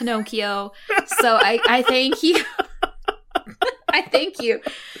through Pinocchio. So I thank you. I thank you.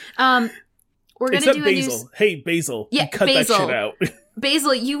 We're going to do Basil. Hey, Basil. Yeah, cut Basil. That shit out.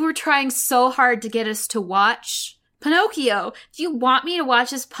 Basil, you were trying so hard to get us to watch Pinocchio. Do you want me to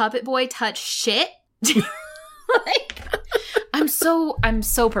watch this puppet boy touch shit? I'm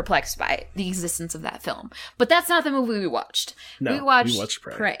so perplexed by the existence of that film. But that's not the movie we watched. No, we watched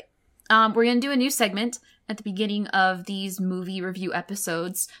Prey. We're going to do a new segment at the beginning of these movie review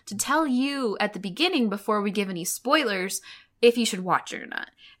episodes to tell you at the beginning, before we give any spoilers, if you should watch it or not.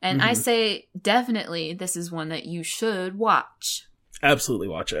 And I say definitely this is one that you should watch. Absolutely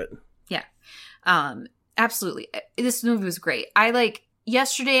watch it. Yeah. Absolutely. This movie was great.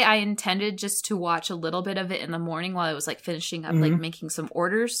 Yesterday, I intended just to watch a little bit of it in the morning while I was finishing up, making some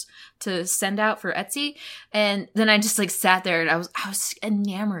orders to send out for Etsy. And then I just sat there and I was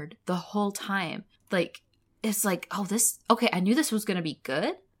enamored the whole time. It's okay, I knew this was going to be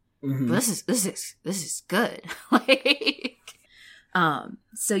good, but this is good.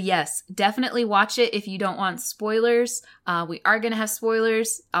 So yes, definitely watch it if you don't want spoilers. We are going to have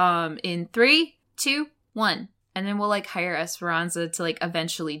spoilers, in 3, 2, 1. And then we'll hire Esperanza to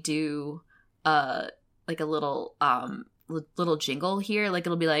eventually do a little little jingle here.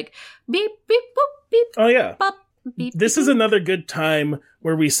 It'll be beep beep boop beep. Oh yeah. Bop, beep, this beep, is another good time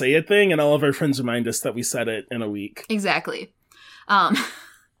where we say a thing and all of our friends remind us that we said it in a week. Exactly.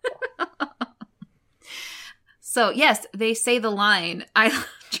 So yes, they say the line. I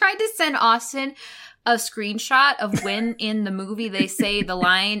tried to send Austin a screenshot of when in the movie they say the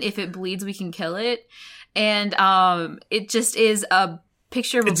line, "If it bleeds, we can kill it." And it just is a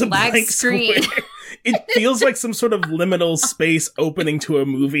picture of a black screen. It feels like some sort of liminal space opening to a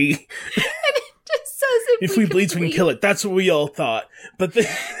movie. And it just says if we bleed, we can kill it. That's what we all thought. But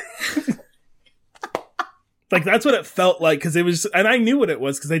like, that's what it felt like, because it was, and I knew what it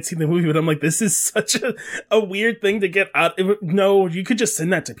was because I'd seen the movie, but I'm like, this is such a weird thing to get out. No, you could just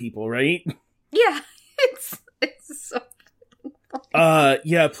send that to people, right? Yeah, it's so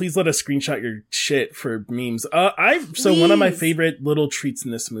yeah, please let us screenshot your shit for memes. One of my favorite little treats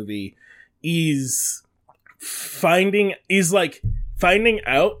in this movie is finding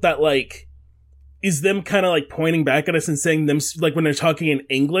out that, like, is them kind of like pointing back at us and saying them, like, when they're talking in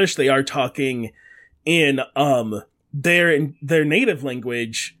English, they are talking in their native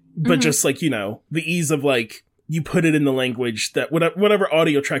language, but just like, you know, the ease of like, you put it in the language that whatever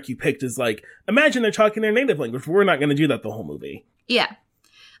audio track you picked is like, imagine they're talking their native language. We're not going to do that the whole movie. Yeah.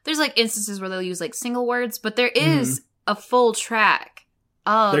 There's like instances where they'll use like single words, but there is a full track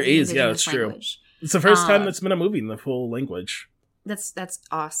of there is, yeah, it's language. True. It's the first time that's been a movie in the full language. That's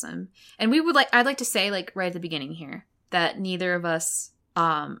awesome. And I'd like to say, like, right at the beginning here, that neither of us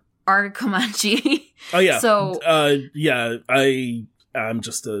are Comanche. Oh yeah. So yeah, I'm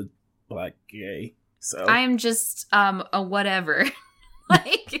just a black gay. So I am just a whatever.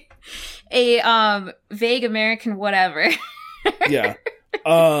 Like a vague American whatever. Yeah.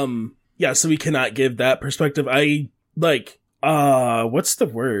 Yeah, so we cannot give that perspective. I like what's the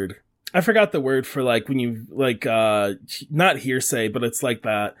word? I forgot the word for like when you like not hearsay, but it's like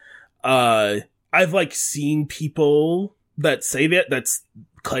that. I've like seen people that say that's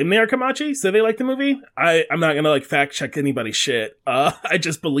claim they are Comanche, say they like the movie. I'm not gonna like fact check anybody's shit. I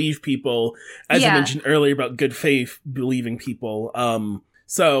just believe people, as I mentioned earlier about good faith, believing people.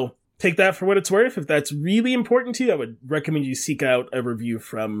 So take that for what it's worth. If that's really important to you, I would recommend you seek out a review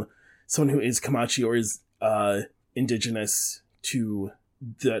from someone who is Comanche or is indigenous to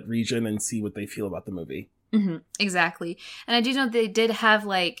that region and see what they feel about the movie. Mm-hmm, exactly. And I do know they did have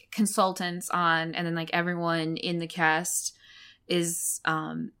like consultants on, and then like everyone in the cast is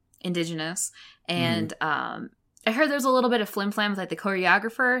indigenous. And I heard there's a little bit of flim-flam with like the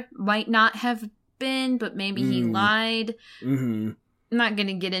choreographer might not have been, but maybe he lied. I'm not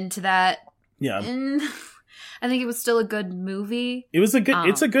gonna get into that. Yeah. And I think it was still a good movie. It was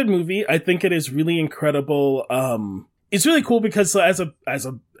it's a good movie. I think it is really incredible. It's really cool because as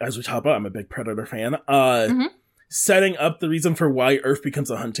we talk about, I'm a big Predator fan. Setting up the reason for why Earth becomes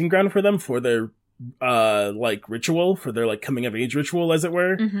a hunting ground for them for their like ritual, for their like coming of age ritual, as it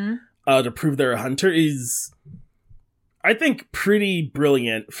were, to prove they're a hunter is, I think, pretty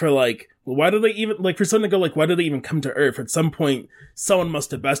brilliant. For like, why do they even like for someone to go like, why do they even come to Earth? At some point, someone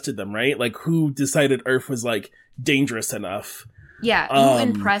must have bested them, right? Like, who decided Earth was like dangerous enough? Yeah, who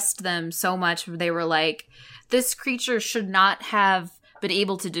impressed them so much? They were like, this creature should not have been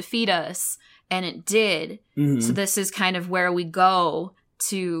able to defeat us, and it did. So this is kind of where we go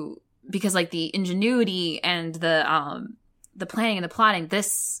to, because like the ingenuity and the planning and the plotting,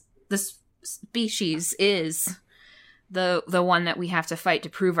 this species is the one that we have to fight to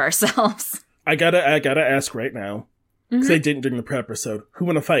prove ourselves. I gotta ask right now, because I didn't during the prep episode. Who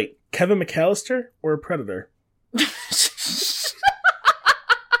want to fight, Kevin McAllister or a Predator?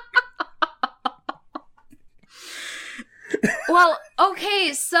 Well,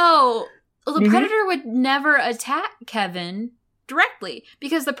 okay, so the Predator would never attack Kevin directly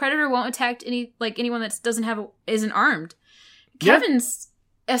because the Predator won't attack anyone that isn't armed. Kevin's,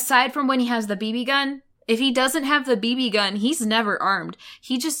 aside from when he has the BB gun, if he doesn't have the BB gun, he's never armed.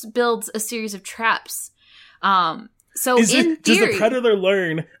 He just builds a series of traps. Does the Predator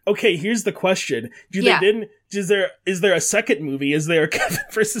learn? Okay, here's the question: is there a second movie? Is there a Kevin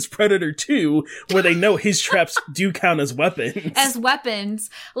versus Predator 2 where they know his traps do count as weapons? As weapons,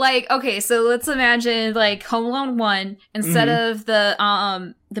 like, okay, so let's imagine like Home Alone 1. Instead of the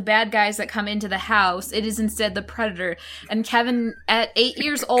bad guys that come into the house, it is instead the Predator. And Kevin, at 8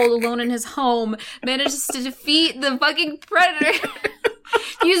 years old, alone in his home, manages to defeat the fucking Predator.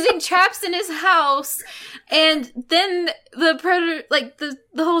 Using traps in his house, and then the Predator, like, the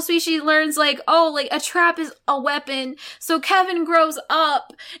whole species learns, like, oh, like, a trap is a weapon, so Kevin grows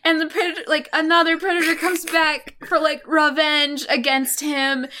up, and the Predator, like, another Predator comes back for, like, revenge against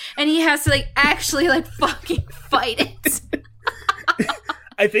him, and he has to, like, actually, like, fucking fight it.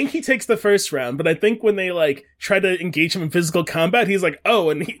 I think he takes the first round, but I think when they, like, try to engage him in physical combat, he's like, oh,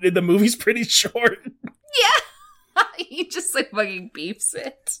 and the movie's pretty short. Yeah. He just like fucking beefs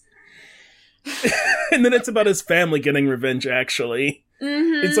it. And then it's about his family getting revenge, actually.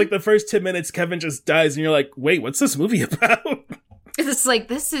 It's like the first 10 minutes Kevin just dies and you're like, wait, what's this movie about? It's like,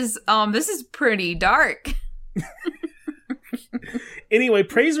 this is pretty dark. Anyway,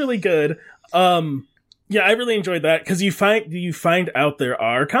 Prey's really good. Yeah, I really enjoyed that because you find out there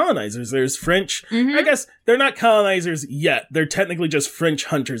are colonizers. There's French. Mm-hmm. I guess they're not colonizers yet. They're technically just French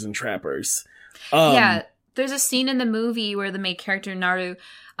hunters and trappers. Yeah, there's a scene in the movie where the main character Naru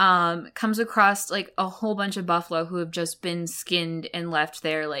comes across like a whole bunch of buffalo who have just been skinned and left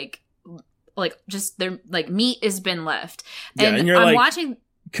there, like just their like meat has been left. And you're I'm like watching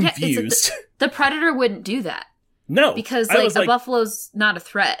confused. The predator wouldn't do that. No, because like a buffalo's not a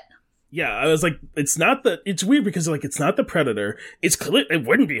threat. Yeah, I was like, it's weird because like it's not the predator. It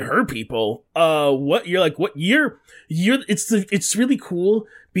wouldn't be her people. It's really cool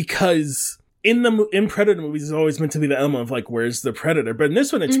because in Predator movies it's always meant to be the element of like, where's the predator? But in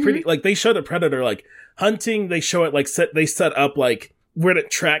this one it's pretty like they show the predator like hunting, they show it like they set up like where to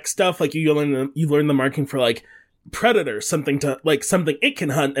track stuff, like you learn the marking for like predator, something it can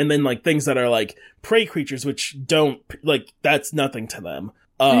hunt, and then like things that are like prey creatures which don't, like that's nothing to them.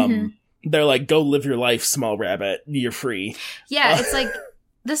 They're like, go live your life, small rabbit. You're free. Yeah, it's like,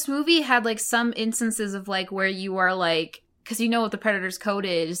 this movie had like some instances of like where you are like, because you know what the Predator's code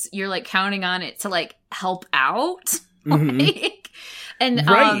is, you're like counting on it to like help out. Like, and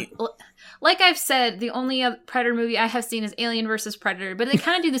right. Like I've said, the only Predator movie I have seen is Alien versus Predator, but they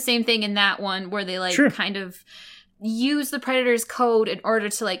kind of do the same thing in that one where they like kind of use the Predator's code in order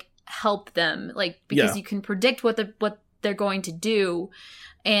to like help them, like because you can predict what they're going to do.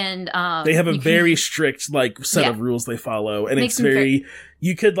 And they have a very strict like set of rules they follow, and it's very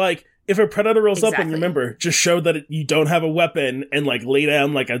you could like, if a predator rolls up and remember, just show that you don't have a weapon and like lay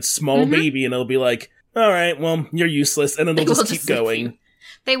down like a small baby, and it'll be like, all right, well, you're useless, and then they'll just keep going.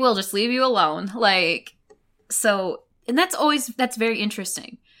 They will just leave you alone, like, so. And that's very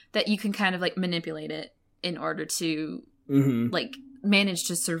interesting that you can kind of like manipulate it in order to like manage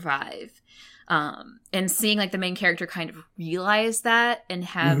to survive. And seeing like the main character kind of realize that and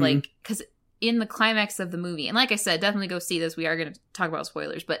have like, because in the climax of the movie, and like I said, definitely go see this. We are going to talk about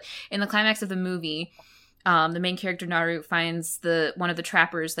spoilers, but in the climax of the movie, the main character Naru finds one of the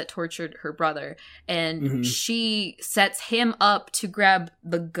trappers that tortured her brother, and she sets him up to grab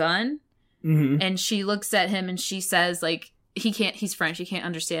the gun, and she looks at him and she says like, he's French, he can't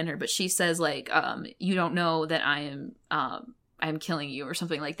understand her, but she says like, you don't know that I'm killing you, or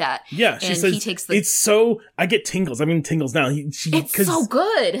something like that. Yeah, she says, he takes I get tingles. I mean, tingles now. It's so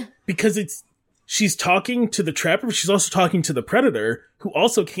good. Because she's talking to the trapper, but she's also talking to the predator, who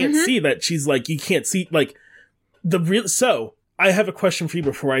also can't see that she's like, you can't see, like, so, I have a question for you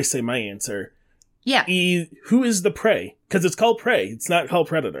before I say my answer. Yeah. Who is the prey? Because it's called prey. It's not called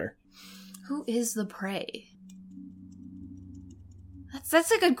predator. Who is the prey?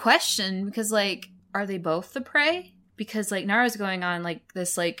 That's a good question, because, like, are they both the prey? Because, like, Nara's going on, like,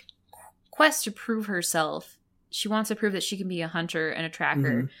 this, like, quest to prove herself. She wants to prove that she can be a hunter and a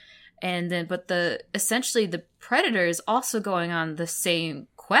tracker. And then, but essentially the predator is also going on the same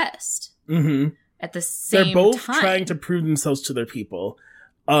quest. At the same time. They're both trying to prove themselves to their people.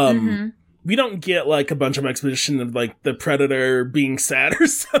 We don't get, like, a bunch of exposition of, like, the predator being sad or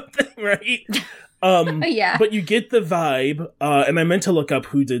something, right? Yeah. But you get the vibe, and I meant to look up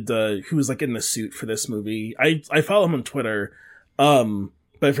who was like in the suit for this movie. I follow him on Twitter, but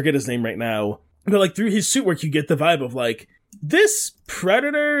I forget his name right now. But like through his suit work, you get the vibe of like, this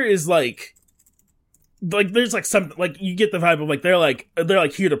predator is like there's like something, like you get the vibe of like they're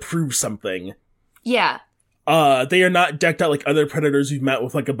like here to prove something. Yeah. They are not decked out like other predators we've met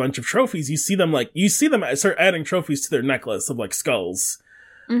with like a bunch of trophies. You see them start adding trophies to their necklace of like skulls.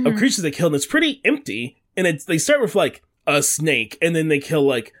 Of creatures they kill, and it's pretty empty. And they start with like a snake, and then they kill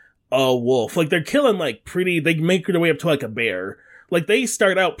like a wolf. Like they're killing like they make their way up to like a bear. Like they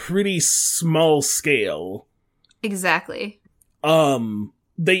start out pretty small scale. Exactly.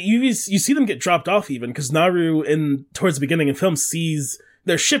 You see them get dropped off even, because Naru towards the beginning of the film sees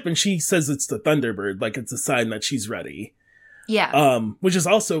their ship, and she says it's the Thunderbird, like it's a sign that she's ready. Yeah. Which is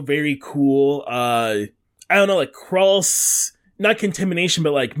also very cool. I don't know, like not contamination,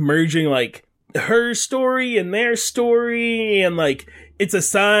 but like merging like her story and their story, and like it's a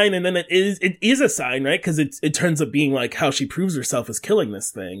sign, and then it is a sign, right? Because it turns up being like how she proves herself is killing this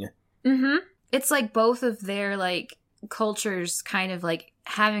thing. It's like both of their like cultures kind of like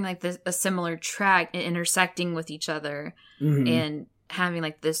having like a similar track and intersecting with each other, and having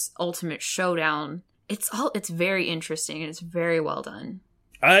like this ultimate showdown. It's very interesting, and it's very well done.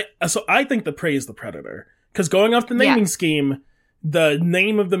 So I think the prey is the predator, because going off the naming scheme, the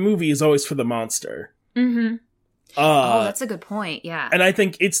name of the movie is always for the monster. That's a good point. Yeah. And I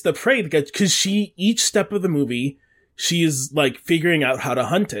think it's the prey, because each step of the movie, she is like figuring out how to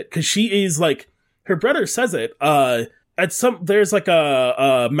hunt it. Because she is like, her brother says it, there's like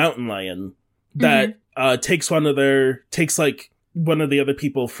a mountain lion that takes one of the other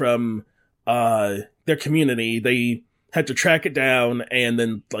people from their community. They had to track it down and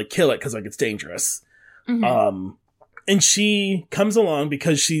then like kill it because like it's dangerous. Mm-hmm. And she comes along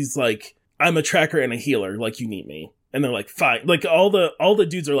because she's like, I'm a tracker and a healer, like you need me. And they're like, fine. Like all the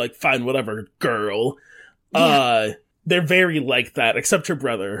dudes are like, fine, whatever, girl. Yeah. They're very like that, except her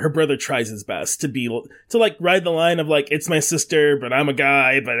brother. Her brother tries his best to like ride the line of like, it's my sister, but I'm a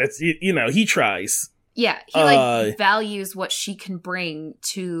guy, but it's, he tries. Yeah. He like values what she can bring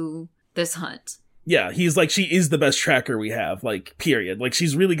to this hunt. Yeah. He's like, she is the best tracker we have, like, period. Like,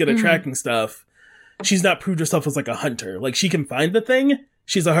 she's really good at tracking stuff. She's not proved herself as like a hunter. Like, she can find the thing.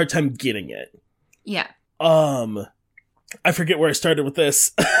 She has a hard time getting it. Yeah. I forget where I started with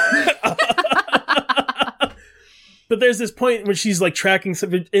this. But there's this point where she's like tracking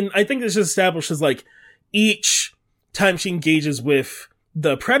something, and I think this just establishes like each time she engages with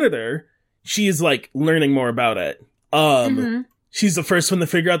the predator, she is like learning more about it. She's the first one to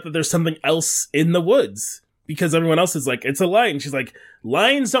figure out that there's something else in the woods because everyone else is like, it's a lion. She's like,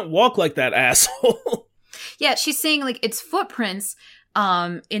 lions don't walk like that, asshole. Yeah, she's saying like it's footprints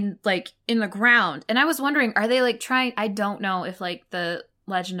in the ground. And I was wondering, are they like trying, I don't know if like the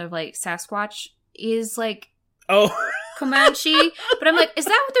legend of like Sasquatch is like Comanche, but I'm like, is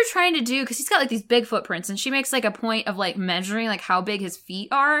that what they're trying to do? Because he's got like these big footprints, and she makes like a point of like measuring like how big his feet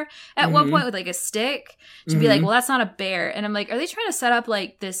are at one point with like a stick to be like, well, that's not a bear. And I'm like, are they trying to set up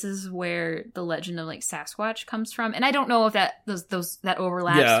like this is where the legend of like Sasquatch comes from? And I don't know if that that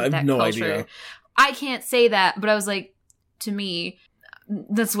overlaps with that culture. Idea. I can't say that, but I was like, to me,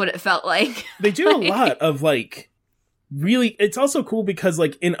 that's what it felt like. They do a lot of like. Really, it's also cool because,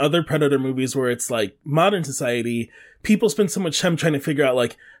 like, in other Predator movies where it's, like, modern society, people spend so much time trying to figure out,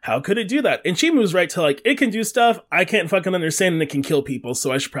 like, how could it do that? And she moves right to, like, it can do stuff I can't fucking understand and it can kill people,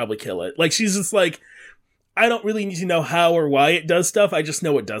 so I should probably kill it. Like, she's just like, I don't really need to know how or why it does stuff, I just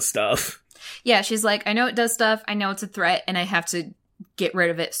know it does stuff. Yeah, she's like, I know it does stuff, I know it's a threat, and I have to get rid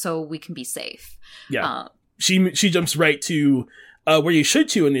of it so we can be safe. Yeah. She jumps right to where you should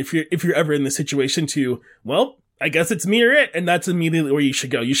to, and if you're ever in this situation to, well, I guess it's me or it, and that's immediately where you should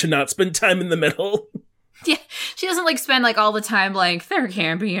go. You should not spend time in the middle. Yeah, she doesn't, like, spend, like, all the time, like, there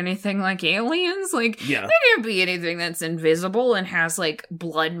can't be anything like aliens. Like, there can't be anything that's invisible and has, like,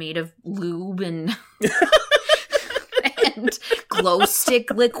 blood made of lube and and glow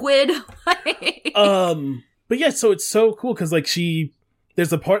stick liquid. But yeah, so it's so cool, because, like,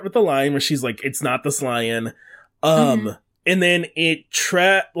 there's a part with the lion where she's like, it's not this lion. And then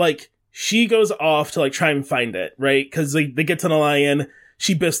she goes off to, like, try and find it, right? Because they get to the lion.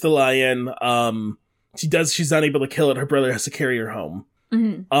 She biffs the lion. She's not able to kill it. Her brother has to carry her home.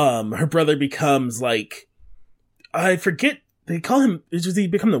 Her brother becomes, like, I forget, they call him, does he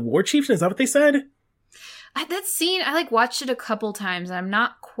become the war chief? Is that what they said? That scene, I, like, watched it a couple times, and I'm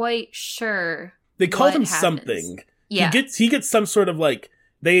not quite sure. They called him something. Yeah. He gets some sort of, like,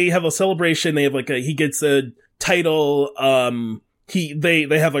 they have a celebration. They have, like, he gets a title, They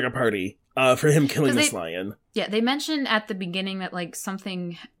have like a party for him killing this lion. Yeah, they mentioned at the beginning that like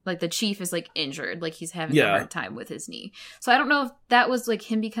something like the chief is like injured, like he's having a hard time with his knee. So I don't know if that was like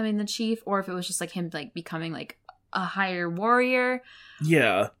him becoming the chief or if it was just like him like becoming like a higher warrior.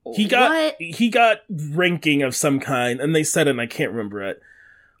 Yeah, he got ranking of some kind, and they said it, and I can't remember it.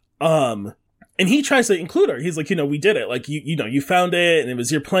 And he tries to include her. He's like, we did it. Like you found it, and it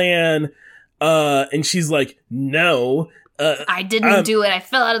was your plan. And she's like, no. I didn't do it. I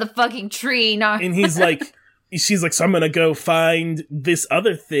fell out of the fucking tree. No. And she's like, so I'm going to go find this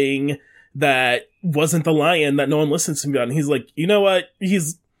other thing that wasn't the lion that no one listens to me on. And he's like, you know what?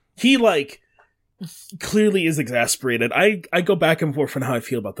 He like clearly is exasperated. I go back and forth on how I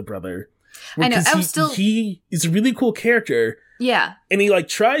feel about the brother. I know. He is a really cool character. Yeah. And he like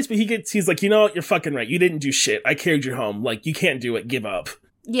tries, but he's like, you know what? You're fucking right. You didn't do shit. I carried you home. Like, you can't do it. Give up.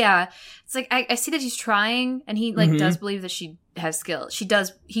 Yeah. It's like, I see that he's trying, and he, like, does believe that she has skill. He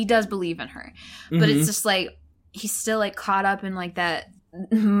does believe in her. But it's just, like, he's still, like, caught up in, like, that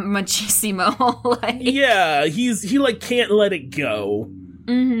machismo. Like. Yeah, he, like, can't let it go.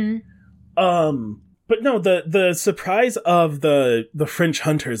 But no, the surprise of the French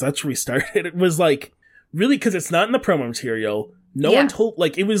hunters, that's where we started. It was, like, really, because it's not in the promo material. No one told,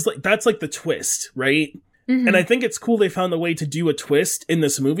 like, it was, like, that's, like, the twist, right? And I think it's cool they found a way to do a twist in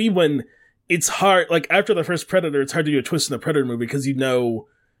this movie when it's hard, like, after the first Predator, it's hard to do a twist in the Predator movie because you know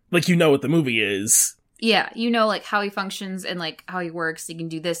what the movie is. Yeah, like, how he functions and, like, how he works. He can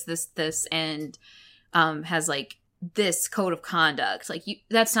do this, and has, like, this code of conduct. Like,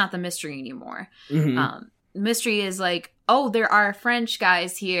 that's not the mystery anymore. Mystery is, like, oh, there are French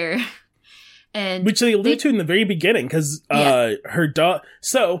guys here. And which they allude to in the very beginning, because her dog...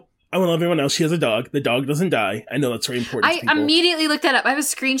 So, I want to let everyone else, she has a dog. The dog doesn't die. I know that's very important to people. I immediately looked that up. I have a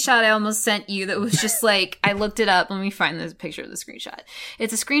screenshot I almost sent you that was just like, I looked it up. Let me find the picture of the screenshot.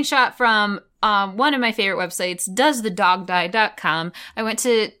 It's a screenshot from one of my favorite websites, doesthedogdie.com.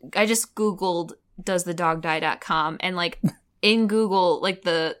 I just Googled doesthedogdie.com, and like in Google, like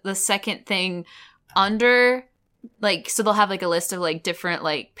the second thing under, like, so they'll have like a list of like different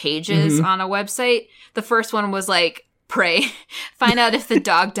like pages on a website. The first one was like, Prey. Find out if the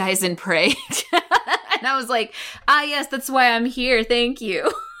dog dies in Prey. And I was like, yes, that's why I'm here. Thank you.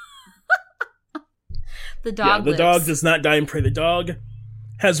 The dog the dog does not die in Prey. The dog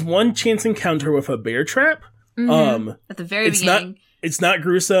has one chance encounter with a bear trap. At the very beginning. It's not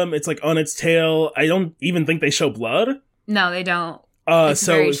gruesome. It's like on its tail. I don't even think they show blood. No, they don't.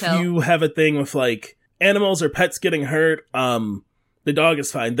 So if you have a thing with like animals or pets getting hurt, the dog is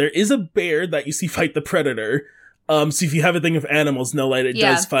fine. There is a bear that you see fight the Predator. So if you have a thing with animals, no light, it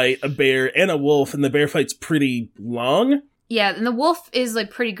does fight a bear and a wolf, and the bear fight's pretty long. Yeah, and the wolf is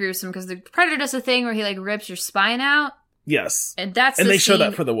like pretty gruesome because the Predator does a thing where he like rips your spine out. Yes. And that's they show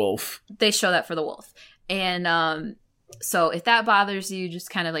that for the wolf. They show that for the wolf. And so if that bothers you, just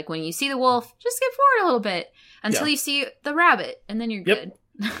kind of like when you see the wolf, just skip forward a little bit until you see the rabbit, and then you're good.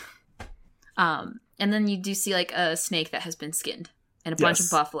 And then you do see like a snake that has been skinned. And a bunch of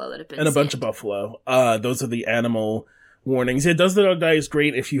buffalo that have been skinned. Bunch of buffalo. Those are the animal warnings. Yeah, Does the Dog Die is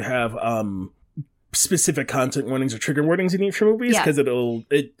great if you have specific content warnings or trigger warnings you need for movies, because it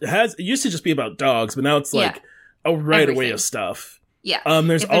used to just be about dogs, but now it's like a right away of stuff. Yeah.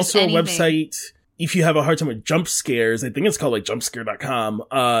 There's also a website, if you have a hard time with jump scares, I think it's called like jumpscare.com,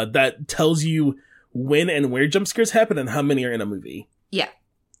 that tells you when and where jump scares happen and how many are in a movie. Yeah.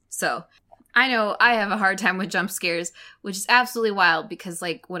 So I know I have a hard time with jump scares, which is absolutely wild because,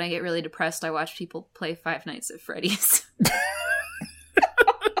 like, when I get really depressed, I watch people play Five Nights at Freddy's. I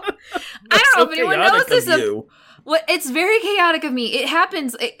don't know if anyone knows this. It's very chaotic of me. It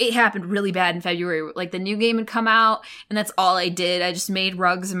happens. It happened really bad in February. Like, the new game had come out, and that's all I did. I just made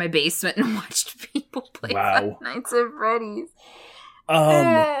rugs in my basement and watched people play Five Nights at Freddy's.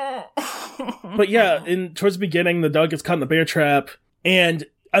 But yeah, towards the beginning, the dog gets caught in the bear trap, and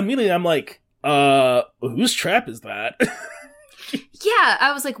immediately I'm like, whose trap is that? Yeah,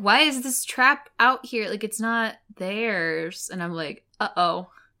 I was like, why is this trap out here? Like, it's not theirs. And I'm like,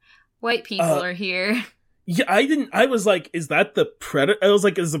 white people are here. Yeah, I was like, is that the Predator? I was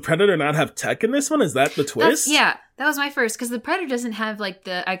like, does the Predator not have tech in this one? Is that the twist? That was my first, because the Predator doesn't have, like,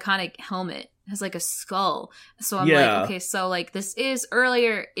 the iconic helmet. It has, like, a skull. So I'm like, okay, so, like, this is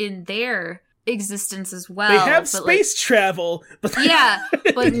earlier in their existence as well. They have space travel, but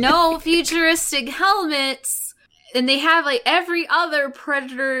but no futuristic helmets. And they have like every other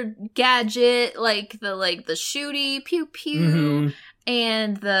Predator gadget, like the shooty pew pew,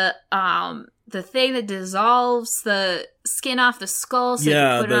 and the thing that dissolves the skin off the skull, so you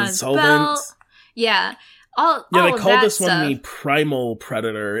can put it on his belt. Yeah. They called this one the Primal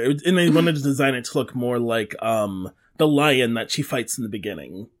Predator, and they wanted to design it to look more like the lion that she fights in the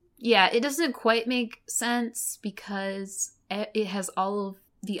beginning. Yeah, it doesn't quite make sense because it has all of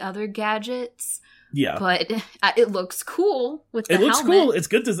the other gadgets. Yeah, but it looks cool with the helmet. It looks cool. It's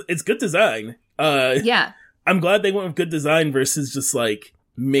good. It's good design. I'm glad they went with good design versus just like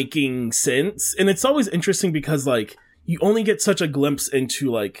making sense. And it's always interesting because like you only get such a glimpse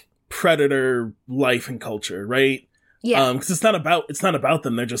into like Predator life and culture, right? Yeah, because it's not about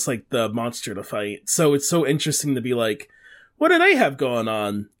them. They're just like the monster to fight. So it's so interesting to be like, what do they have going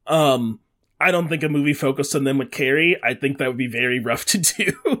on? I don't think a movie focused on them would carry. I think that would be very rough to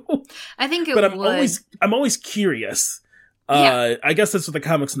do. I think it would. But I'm always curious. I guess that's what the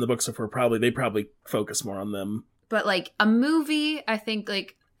comics and the books are for. They probably focus more on them. But like a movie, I think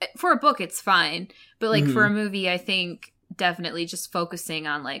like for a book it's fine. But like for a movie, I think definitely just focusing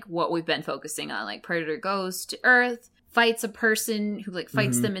on like what we've been focusing on. Like Predator goes to Earth, fights a person who like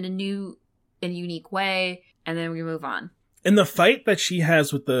fights them in a new and unique way, and then we move on. And the fight that she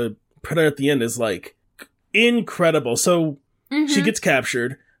has with the Predator at the end is like incredible. So she gets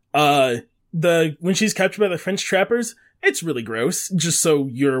captured. When she's captured by the French trappers, it's really gross. Just so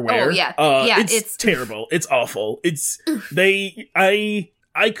you're aware. Oh yeah, it's terrible. It's awful.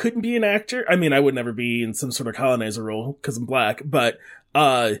 I couldn't be an actor. I mean, I would never be in some sort of colonizer role because I'm black. But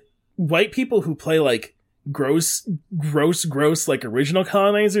white people who play like gross like original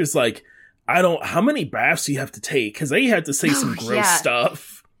colonizers, like how many baths do you have to take? Because they had to say some gross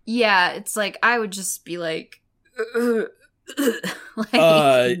stuff. Yeah, it's like, I would just be like, no.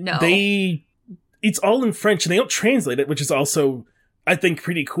 It's all in French and they don't translate it, which is also I think,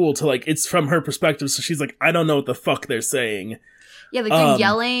 pretty cool to, like, it's from her perspective, so she's like, I don't know what the fuck they're saying. Yeah, like, they're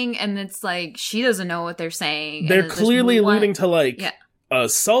yelling, and it's like, she doesn't know what they're saying. They're clearly alluding to, like,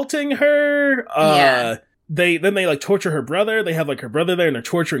 assaulting her. They like, torture her brother. They have, like, her brother there, and they're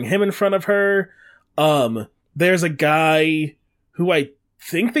torturing him in front of her. There's a guy who I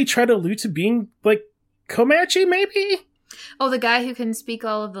think they try to allude to being, like, Comanche, maybe? Oh, the guy who can speak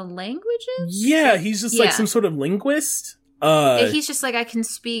all of the languages? Yeah, he's just, like, some sort of linguist. He's just like, I can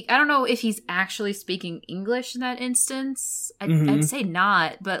speak. I don't know if he's actually speaking English in that instance. I'd say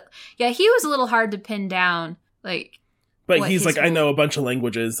not, but yeah, he was a little hard to pin down. Like, but he's like, I know a bunch of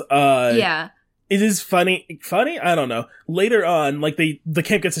languages. Yeah, it is funny. I don't know. Later on, like the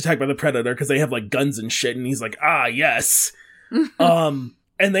camp gets attacked by the Predator because they have like guns and shit, and he's like, yes. And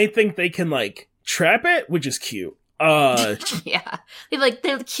they think they can like trap it, which is cute. Yeah, they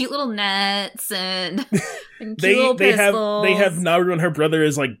have cute little nets and cute little pistols. They have Naru and her brother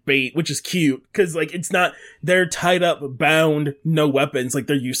as like bait, which is cute because like it's not, they're tied up, bound, no weapons, like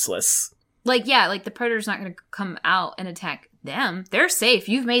they're useless. Like, yeah, like the Predator's not going to come out and attack them. They're safe.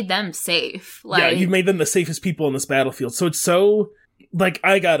 You've made them safe. Like, yeah, you've made them the safest people on this battlefield. So it's so like,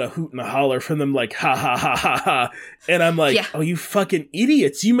 I got a hoot and a holler from them, like, ha ha ha ha ha, and I'm like, oh, you fucking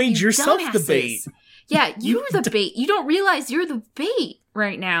idiots! You made yourself the bait. Yeah, you're the bait. You don't realize you're the bait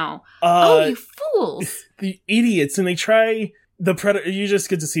right now. You fools. The idiots. And they try the Predator. You just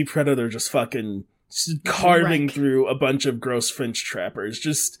get to see Predator just fucking carving through a bunch of gross French trappers.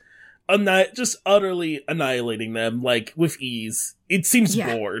 Just utterly annihilating them, like, with ease. It seems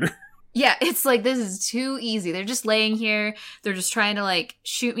bored. Yeah, it's like, this is too easy. They're just laying here. They're just trying to, like,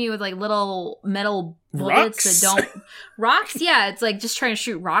 shoot me with, like, little metal bullets that don't... Rocks? Yeah, it's like just trying to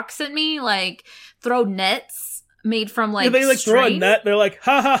shoot rocks at me. Like, throw nets made from, like, they, like, string. throw a net. They're like,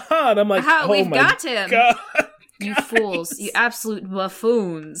 ha ha ha. And I'm like, oh we've my got him. God. You fools. You absolute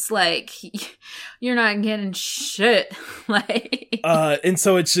buffoons. Like, you're not getting shit. Like... And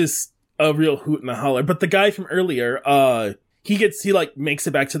so it's just a real hoot and a holler. But the guy from earlier, he like makes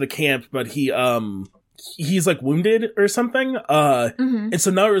it back to the camp, but he's like wounded or something. And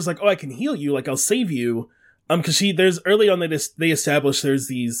so Naru's like, oh, I can heal you. Like, I'll save you. Cause there's early on, they establish there's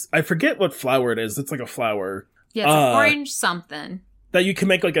these, I forget what flower it is. It's like a flower. Yeah, it's like orange something. That you can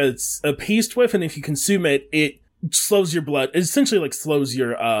make like a paste with. And if you consume it, it slows your blood. It essentially like slows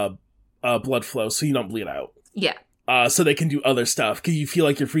your, blood flow. So you don't bleed out. Yeah. So they can do other stuff. Cause you feel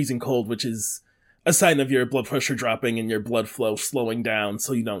like you're freezing cold, which is a sign of your blood pressure dropping and your blood flow slowing down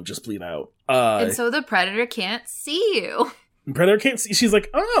so you don't just bleed out. And so the Predator can't see you. The Predator can't see. She's like,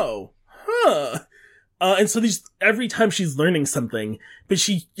 oh, huh. And so every time she's learning something, but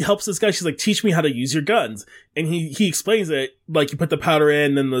she helps this guy. She's like, teach me how to use your guns. And he explains it. Like, you put the powder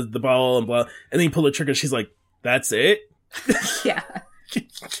in, then the ball and blah. And then you pull the trigger. She's like, that's it? Yeah.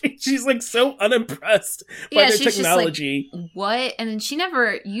 She's like so unimpressed by their technology. Just like, what? And then she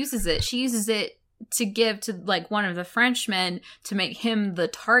never uses it. She uses it to give to like one of the Frenchmen to make him the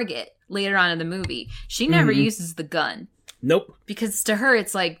target later on in the movie. She never uses the gun. Nope. Because to her,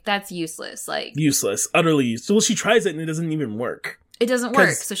 it's like, that's useless. Like, useless. Utterly useless. Well, she tries it and it doesn't even work. It doesn't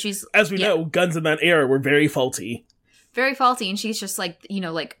work. So she's... As we know, guns in that era were very faulty. Very faulty. And she's just like, you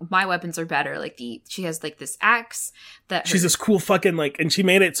know, like, my weapons are better. Like, she has like this axe that... She's this cool fucking like... And she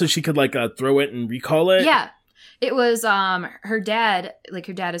made it so she could like throw it and recall it. Yeah. It was her dad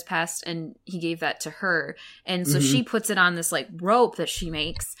has passed and he gave that to her. And so she puts it on this like rope that she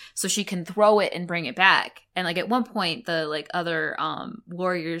makes so she can throw it and bring it back. And like at one point the like other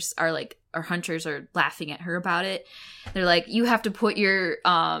warriors are like, or hunters are laughing at her about it. They're like, you have to put your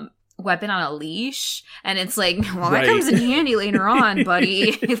weapon on a leash. And it's like, well, that comes in handy later on,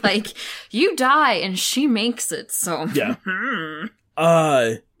 buddy. Like, you die and she makes it. So yeah.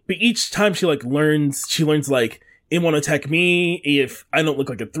 But each time she learns like, it won't attack me if I don't look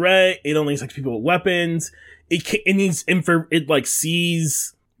like a threat. It only attacks people with weapons. It like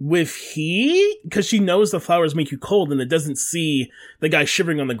sees with heat because she knows the flowers make you cold, and it doesn't see the guy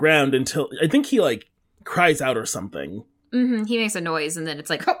shivering on the ground until I think he like cries out or something. He makes a noise, and then it's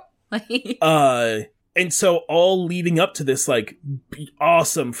like, oh. And so all leading up to this like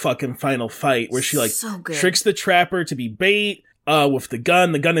awesome fucking final fight where she like tricks the trapper to be bait with the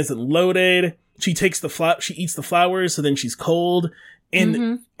gun. The gun isn't loaded. She takes she eats the flowers, so then she's cold.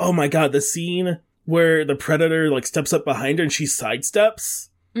 And oh my God, the scene where the Predator like steps up behind her and she sidesteps.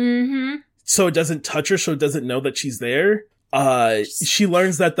 So it doesn't touch her, so it doesn't know that she's there. She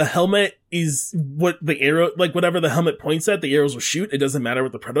learns that the helmet is what the arrow, like whatever the helmet points at, the arrows will shoot. It doesn't matter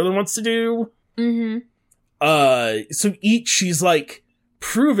what the Predator wants to do. So she's like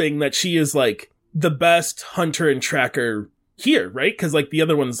proving that she is like the best hunter and tracker here, right? Because, like, the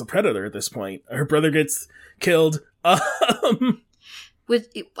other one is a Predator at this point. Her brother gets killed. With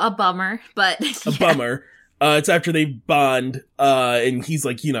a bummer, but... A bummer. It's after they bond, and he's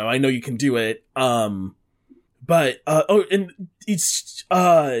like, you know, I know you can do it. And it's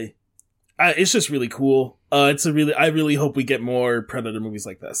just really cool. I really hope we get more Predator movies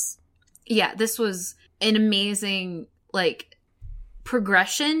like this. Yeah, this was an amazing, like,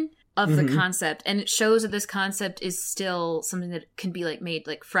 progression of the concept, and it shows that this concept is still something that can be, like, made,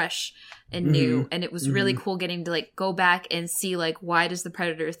 like, fresh and new, and it was really cool getting to, like, go back and see, like, why does the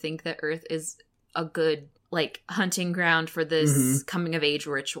Predator think that Earth is a good, like, hunting ground for this coming of age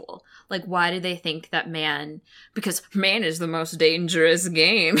ritual? Like, why do they think that because man is the most dangerous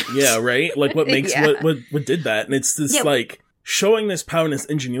game. Yeah, right? Like, what makes what did that? And it's this like showing this power and this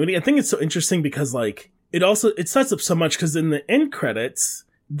ingenuity. I think it's so interesting because, like, it sets up so much, because in the end credits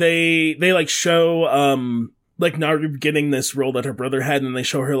they like show like Naru getting this role that her brother had, and they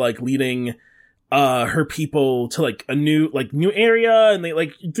show her, like, leading her people to, like, a new area, and they,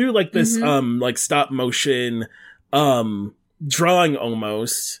 like, do, like, this like stop motion drawing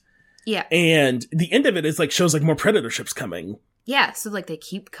almost. Yeah. And the end of it is, like, shows, like, more Predator ships coming. Yeah, so, like, they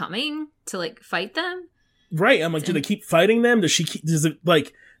keep coming to, like, fight them? Right. I'm like, do they keep fighting them? Does it,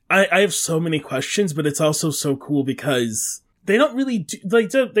 like, I have so many questions, but it's also so cool because they don't really do,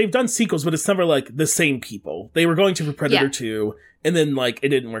 like, they've done sequels, but it's never, like, the same people. They were going to for Predator 2, and then, like, it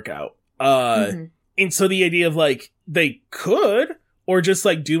didn't work out. And so the idea of, like, they could, or just,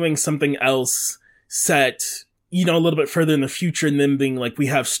 like, doing something else set, you know, a little bit further in the future, and then being like, we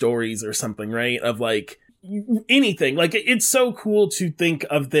have stories or something, right? Of, like, anything. Like, it's so cool to think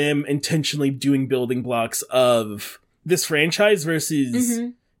of them intentionally doing building blocks of this franchise versus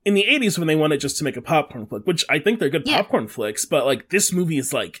in the 80s when they wanted just to make a popcorn flick, which I think they're good popcorn flicks, but, like, this movie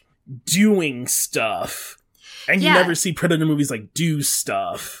is, like, doing stuff. And you never see Predator movies, like, do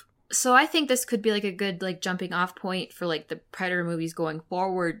stuff. So I think this could be, like, a good, like, jumping off point for, like, the Predator movies going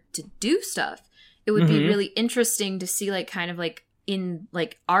forward to do stuff. It would be really interesting to see, like, kind of, like, in,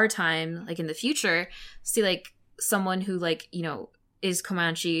 like, our time, like, in the future, see, like, someone who, like, you know, is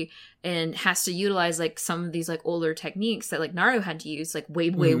Comanche and has to utilize, like, some of these, like, older techniques that, like, Naru had to use, like,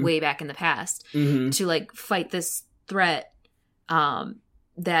 way back in the past to, like, fight this threat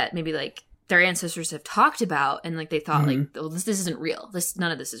that maybe, like, their ancestors have talked about, and, like, they thought, like, oh, this isn't real.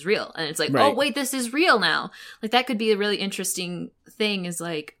 None of this is real. And it's like, oh, wait, this is real now. Like, that could be a really interesting thing, is,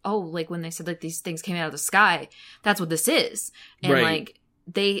 like, oh, like, when they said, like, these things came out of the sky, that's what this is. And, like,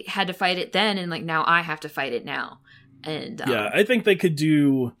 they had to fight it then, and, like, now I have to fight it now. And I think they could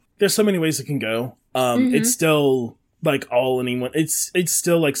do, there's so many ways it can go. It's still, like, it's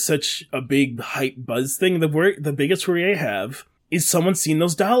still, like, such a big hype buzz thing. The biggest worry I have is someone seeing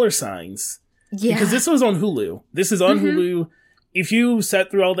those dollar signs. Yeah. Because this was on Hulu. This is on Hulu. If you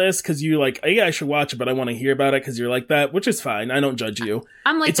sat through all this because you're like, yeah, I should watch it, but I want to hear about it because you're like that, which is fine. I don't judge you.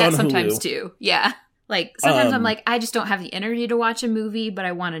 I'm like that sometimes too. Yeah. Like, sometimes I'm like, I just don't have the energy to watch a movie, but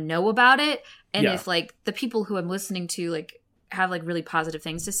I want to know about it. And if, like, the people who I'm listening to, like, have, like, really positive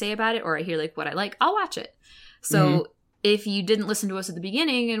things to say about it, or I hear, like, what I like, I'll watch it. So if you didn't listen to us at the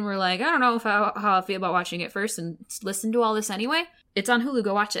beginning and were like, I don't know how I feel about watching it first, and listen to all this anyway, it's on Hulu.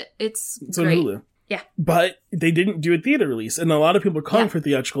 Go watch it. It's great. On Hulu. Yeah. But they didn't do a theater release, and a lot of people are calling for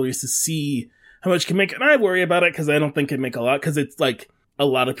theatrical release to see how much it can make. And I worry about it because I don't think it'd make a lot, because it's like a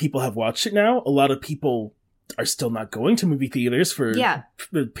lot of people have watched it now. A lot of people are still not going to movie theaters for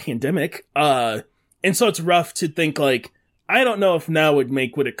the pandemic. And so it's rough to think, like, I don't know if now would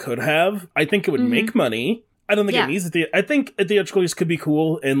make what it could have. I think it would make money. I don't think it needs a I think a theatrical release could be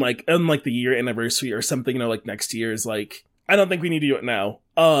cool, and, like, on, like, the year anniversary or something, you know, like, next year is, like, I don't think we need to do it now.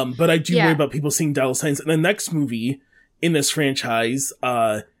 But I do worry about people seeing dollar signs. And the next movie in this franchise,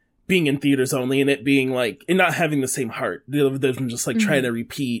 being in theaters only, and it being, like, and not having the same heart. They're just, like, trying to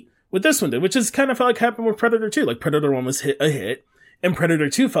repeat what this one did, which is kind of felt like happened with Predator 2. Like, Predator 1 was a hit, and Predator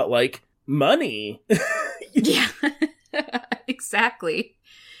 2 felt like money. Yeah, exactly.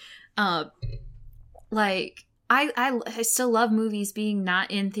 Like, I still love movies being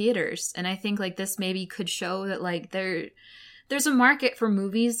not in theaters, and I think, like, this maybe could show that, like, there's a market for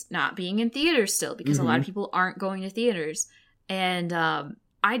movies not being in theaters still, because a lot of people aren't going to theaters. And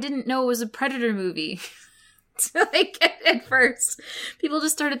I didn't know it was a Predator movie. Like, at first, people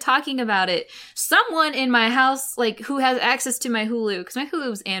just started talking about it. Someone in my house, like, who has access to my Hulu, because my Hulu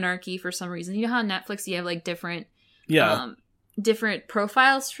was Anarchy for some reason. You know how on Netflix you have, like, different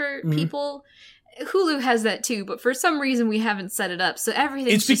profiles for people? Hulu has that too, but for some reason we haven't set it up. So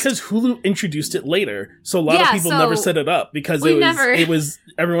everything. It's because Hulu introduced it later, so a lot of people never set it up because it was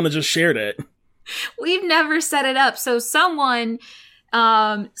everyone had just shared it. We've never set it up. So someone,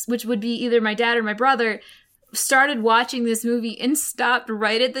 which would be either my dad or my brother, started watching this movie and stopped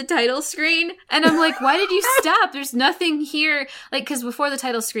right at the title screen. And I'm like, why did you stop? There's nothing here. Like, because before the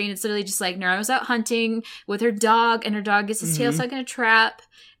title screen, it's literally just like Nora was out hunting with her dog, and her dog gets his tail stuck in a trap.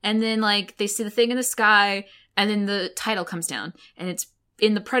 And then, like, they see the thing in the sky, and then the title comes down, and it's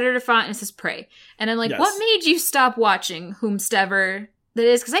in the Predator font, and it says Prey. And I'm like, what made you stop watching whomstever that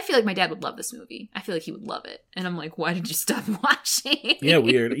is? Because I feel like my dad would love this movie. I feel like he would love it. And I'm like, why did you stop watching? Yeah,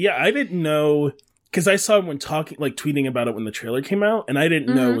 weird. Yeah, I didn't know, because I saw everyone talking, like, tweeting about it when the trailer came out, and I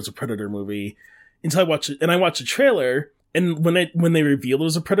didn't know it was a Predator movie until I watched it. And I watched the trailer, and when they revealed it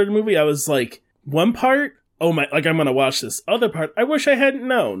was a Predator movie, I was like, one part, oh my, like, I'm gonna watch this. Other part, I wish I hadn't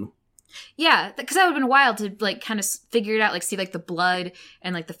known. Yeah, because that would have been wild to, like, kind of figure it out, like, see, like, the blood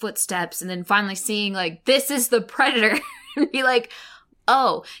and, like, the footsteps, and then finally seeing, like, this is the Predator, and be like,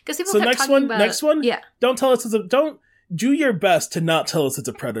 oh. Because people kept talking about... Next one? Yeah. Don't tell us don't do your best to not tell us it's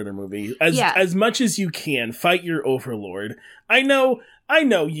a Predator movie. As much as you can. Fight your overlord. I know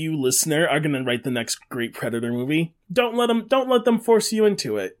you, listener, are going to write the next great Predator movie. Don't let them force you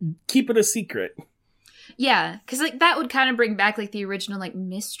into it. Keep it a secret. Yeah, because, like, that would kind of bring back, like, the original, like,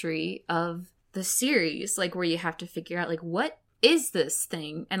 mystery of the series, like, where you have to figure out, like, what is this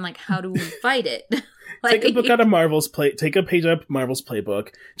thing, and, like, how do we fight it? Like, take a page out of Marvel's playbook,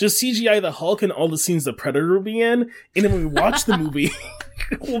 just CGI the Hulk and all the scenes the Predator will be in, and then when we watch the movie,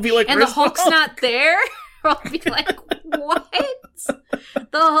 we'll be like, and the Hulk's not there? We'll be like, what? The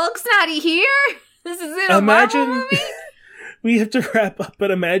Hulk's not here? This is in a Marvel movie? We have to wrap up,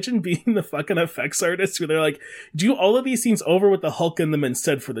 but imagine being the fucking effects artist where they're like, do all of these scenes over with the Hulk in them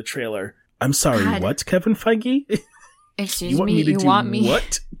instead for the trailer. I'm sorry, God. What, Kevin Feige? Excuse me, you want me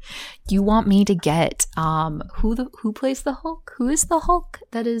what? You want me to get who plays the Hulk? Who is the Hulk?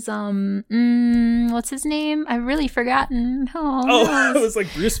 That is what's his name? I've really forgotten. I was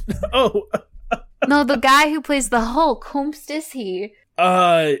like, Bruce. No, the guy who plays the Hulk. Whomst is he?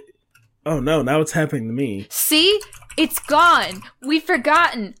 Oh no, now it's happening to me. See? It's gone. We've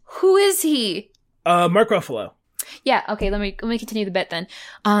forgotten. Who is he? Mark Ruffalo. Yeah, okay, let me continue the bit then.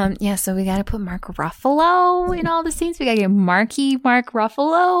 Yeah, so we gotta put Mark Ruffalo in all the scenes. We gotta get Mark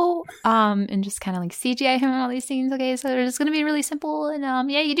Ruffalo, and just kind of like CGI him in all these scenes. Okay, so it's gonna be really simple,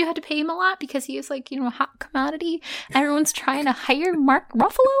 and yeah, you do have to pay him a lot because he is, like, a hot commodity. Everyone's trying to hire Mark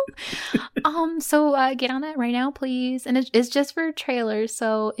Ruffalo. So get on that right now, please. And it's just for trailers.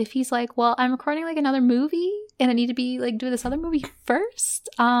 So if he's like, well, I'm recording, like, another movie, and I need to be, like, do this other movie first,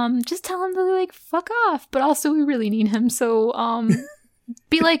 just tell him to, like, fuck off. But also, we really need him, so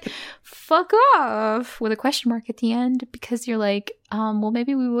be like, fuck off, with a question mark at the end, because you're like, well,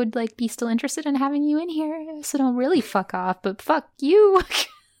 maybe we would, like, be still interested in having you in here, so don't really fuck off, but fuck you.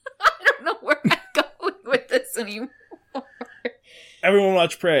 I don't know where I'm going with this anymore. Everyone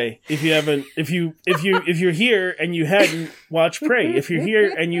watch Prey. If you're here and you hadn't, watch Prey. If you're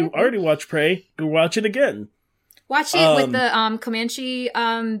here and you already watched Prey, go watch it again. Watch it with the Comanche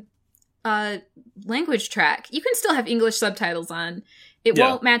language track. You can still have English subtitles on. It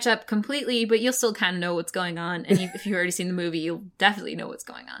won't match up completely, but you'll still kind of know what's going on. And if you've already seen the movie, you'll definitely know what's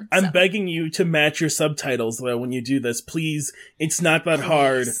going on. I'm begging you to match your subtitles, though, when you do this. Please. It's not that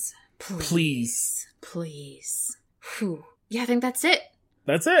hard. Please. Whew. Yeah, I think that's it.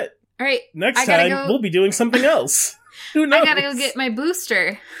 That's it. All right. Next time, we'll be doing something else. Who knows? I gotta go get my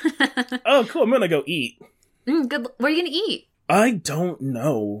booster. Oh, cool. I'm gonna go eat. Good. What are you gonna eat? I don't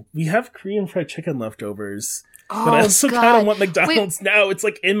know. We have Korean fried chicken leftovers. But I also kind of want McDonald's now. It's,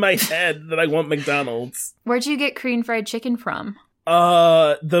 like, in my head that I want McDonald's. Where'd you get Korean fried chicken from?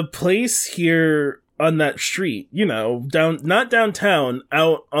 The place here on that street, not downtown,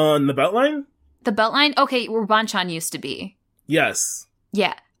 out on the Beltline. The Beltline? Okay, where Banchan used to be. Yes.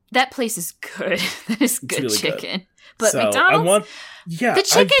 Yeah, that place is good. That is good really chicken. Good. But so McDonald's? The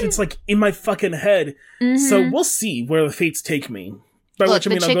chicken. It's, like, in my fucking head. Mm-hmm. So we'll see where the fates take me. By which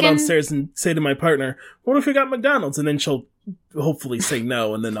I mean I'll go downstairs and say to my partner, what if we got McDonald's? And then she'll hopefully say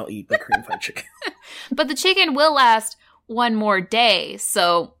no, and then I'll eat the Korean fried chicken. But the chicken will last one more day,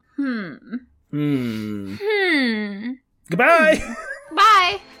 so Goodbye!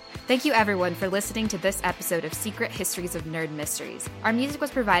 Bye! Thank you, everyone, for listening to this episode of Secret Histories of Nerd Mysteries. Our music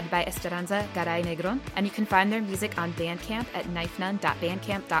was provided by Esperanza Garay Negron, and you can find their music on Bandcamp at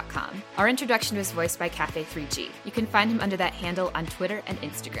knifenun.bandcamp.com. Our introduction was voiced by Cafe3G. You can find him under that handle on Twitter and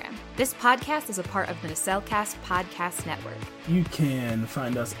Instagram. This podcast is a part of the Nacellecast Podcast Network. You can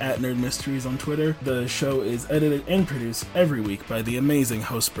find us at Nerd Mysteries on Twitter. The show is edited and produced every week by the amazing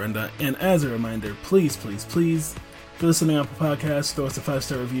host Brenda. And as a reminder, please, please, please, If you're listening on Apple Podcasts, throw us a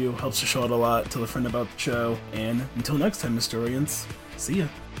 5-star review. Helps the show out a lot. Tell a friend about the show. And until next time, Historians, see ya.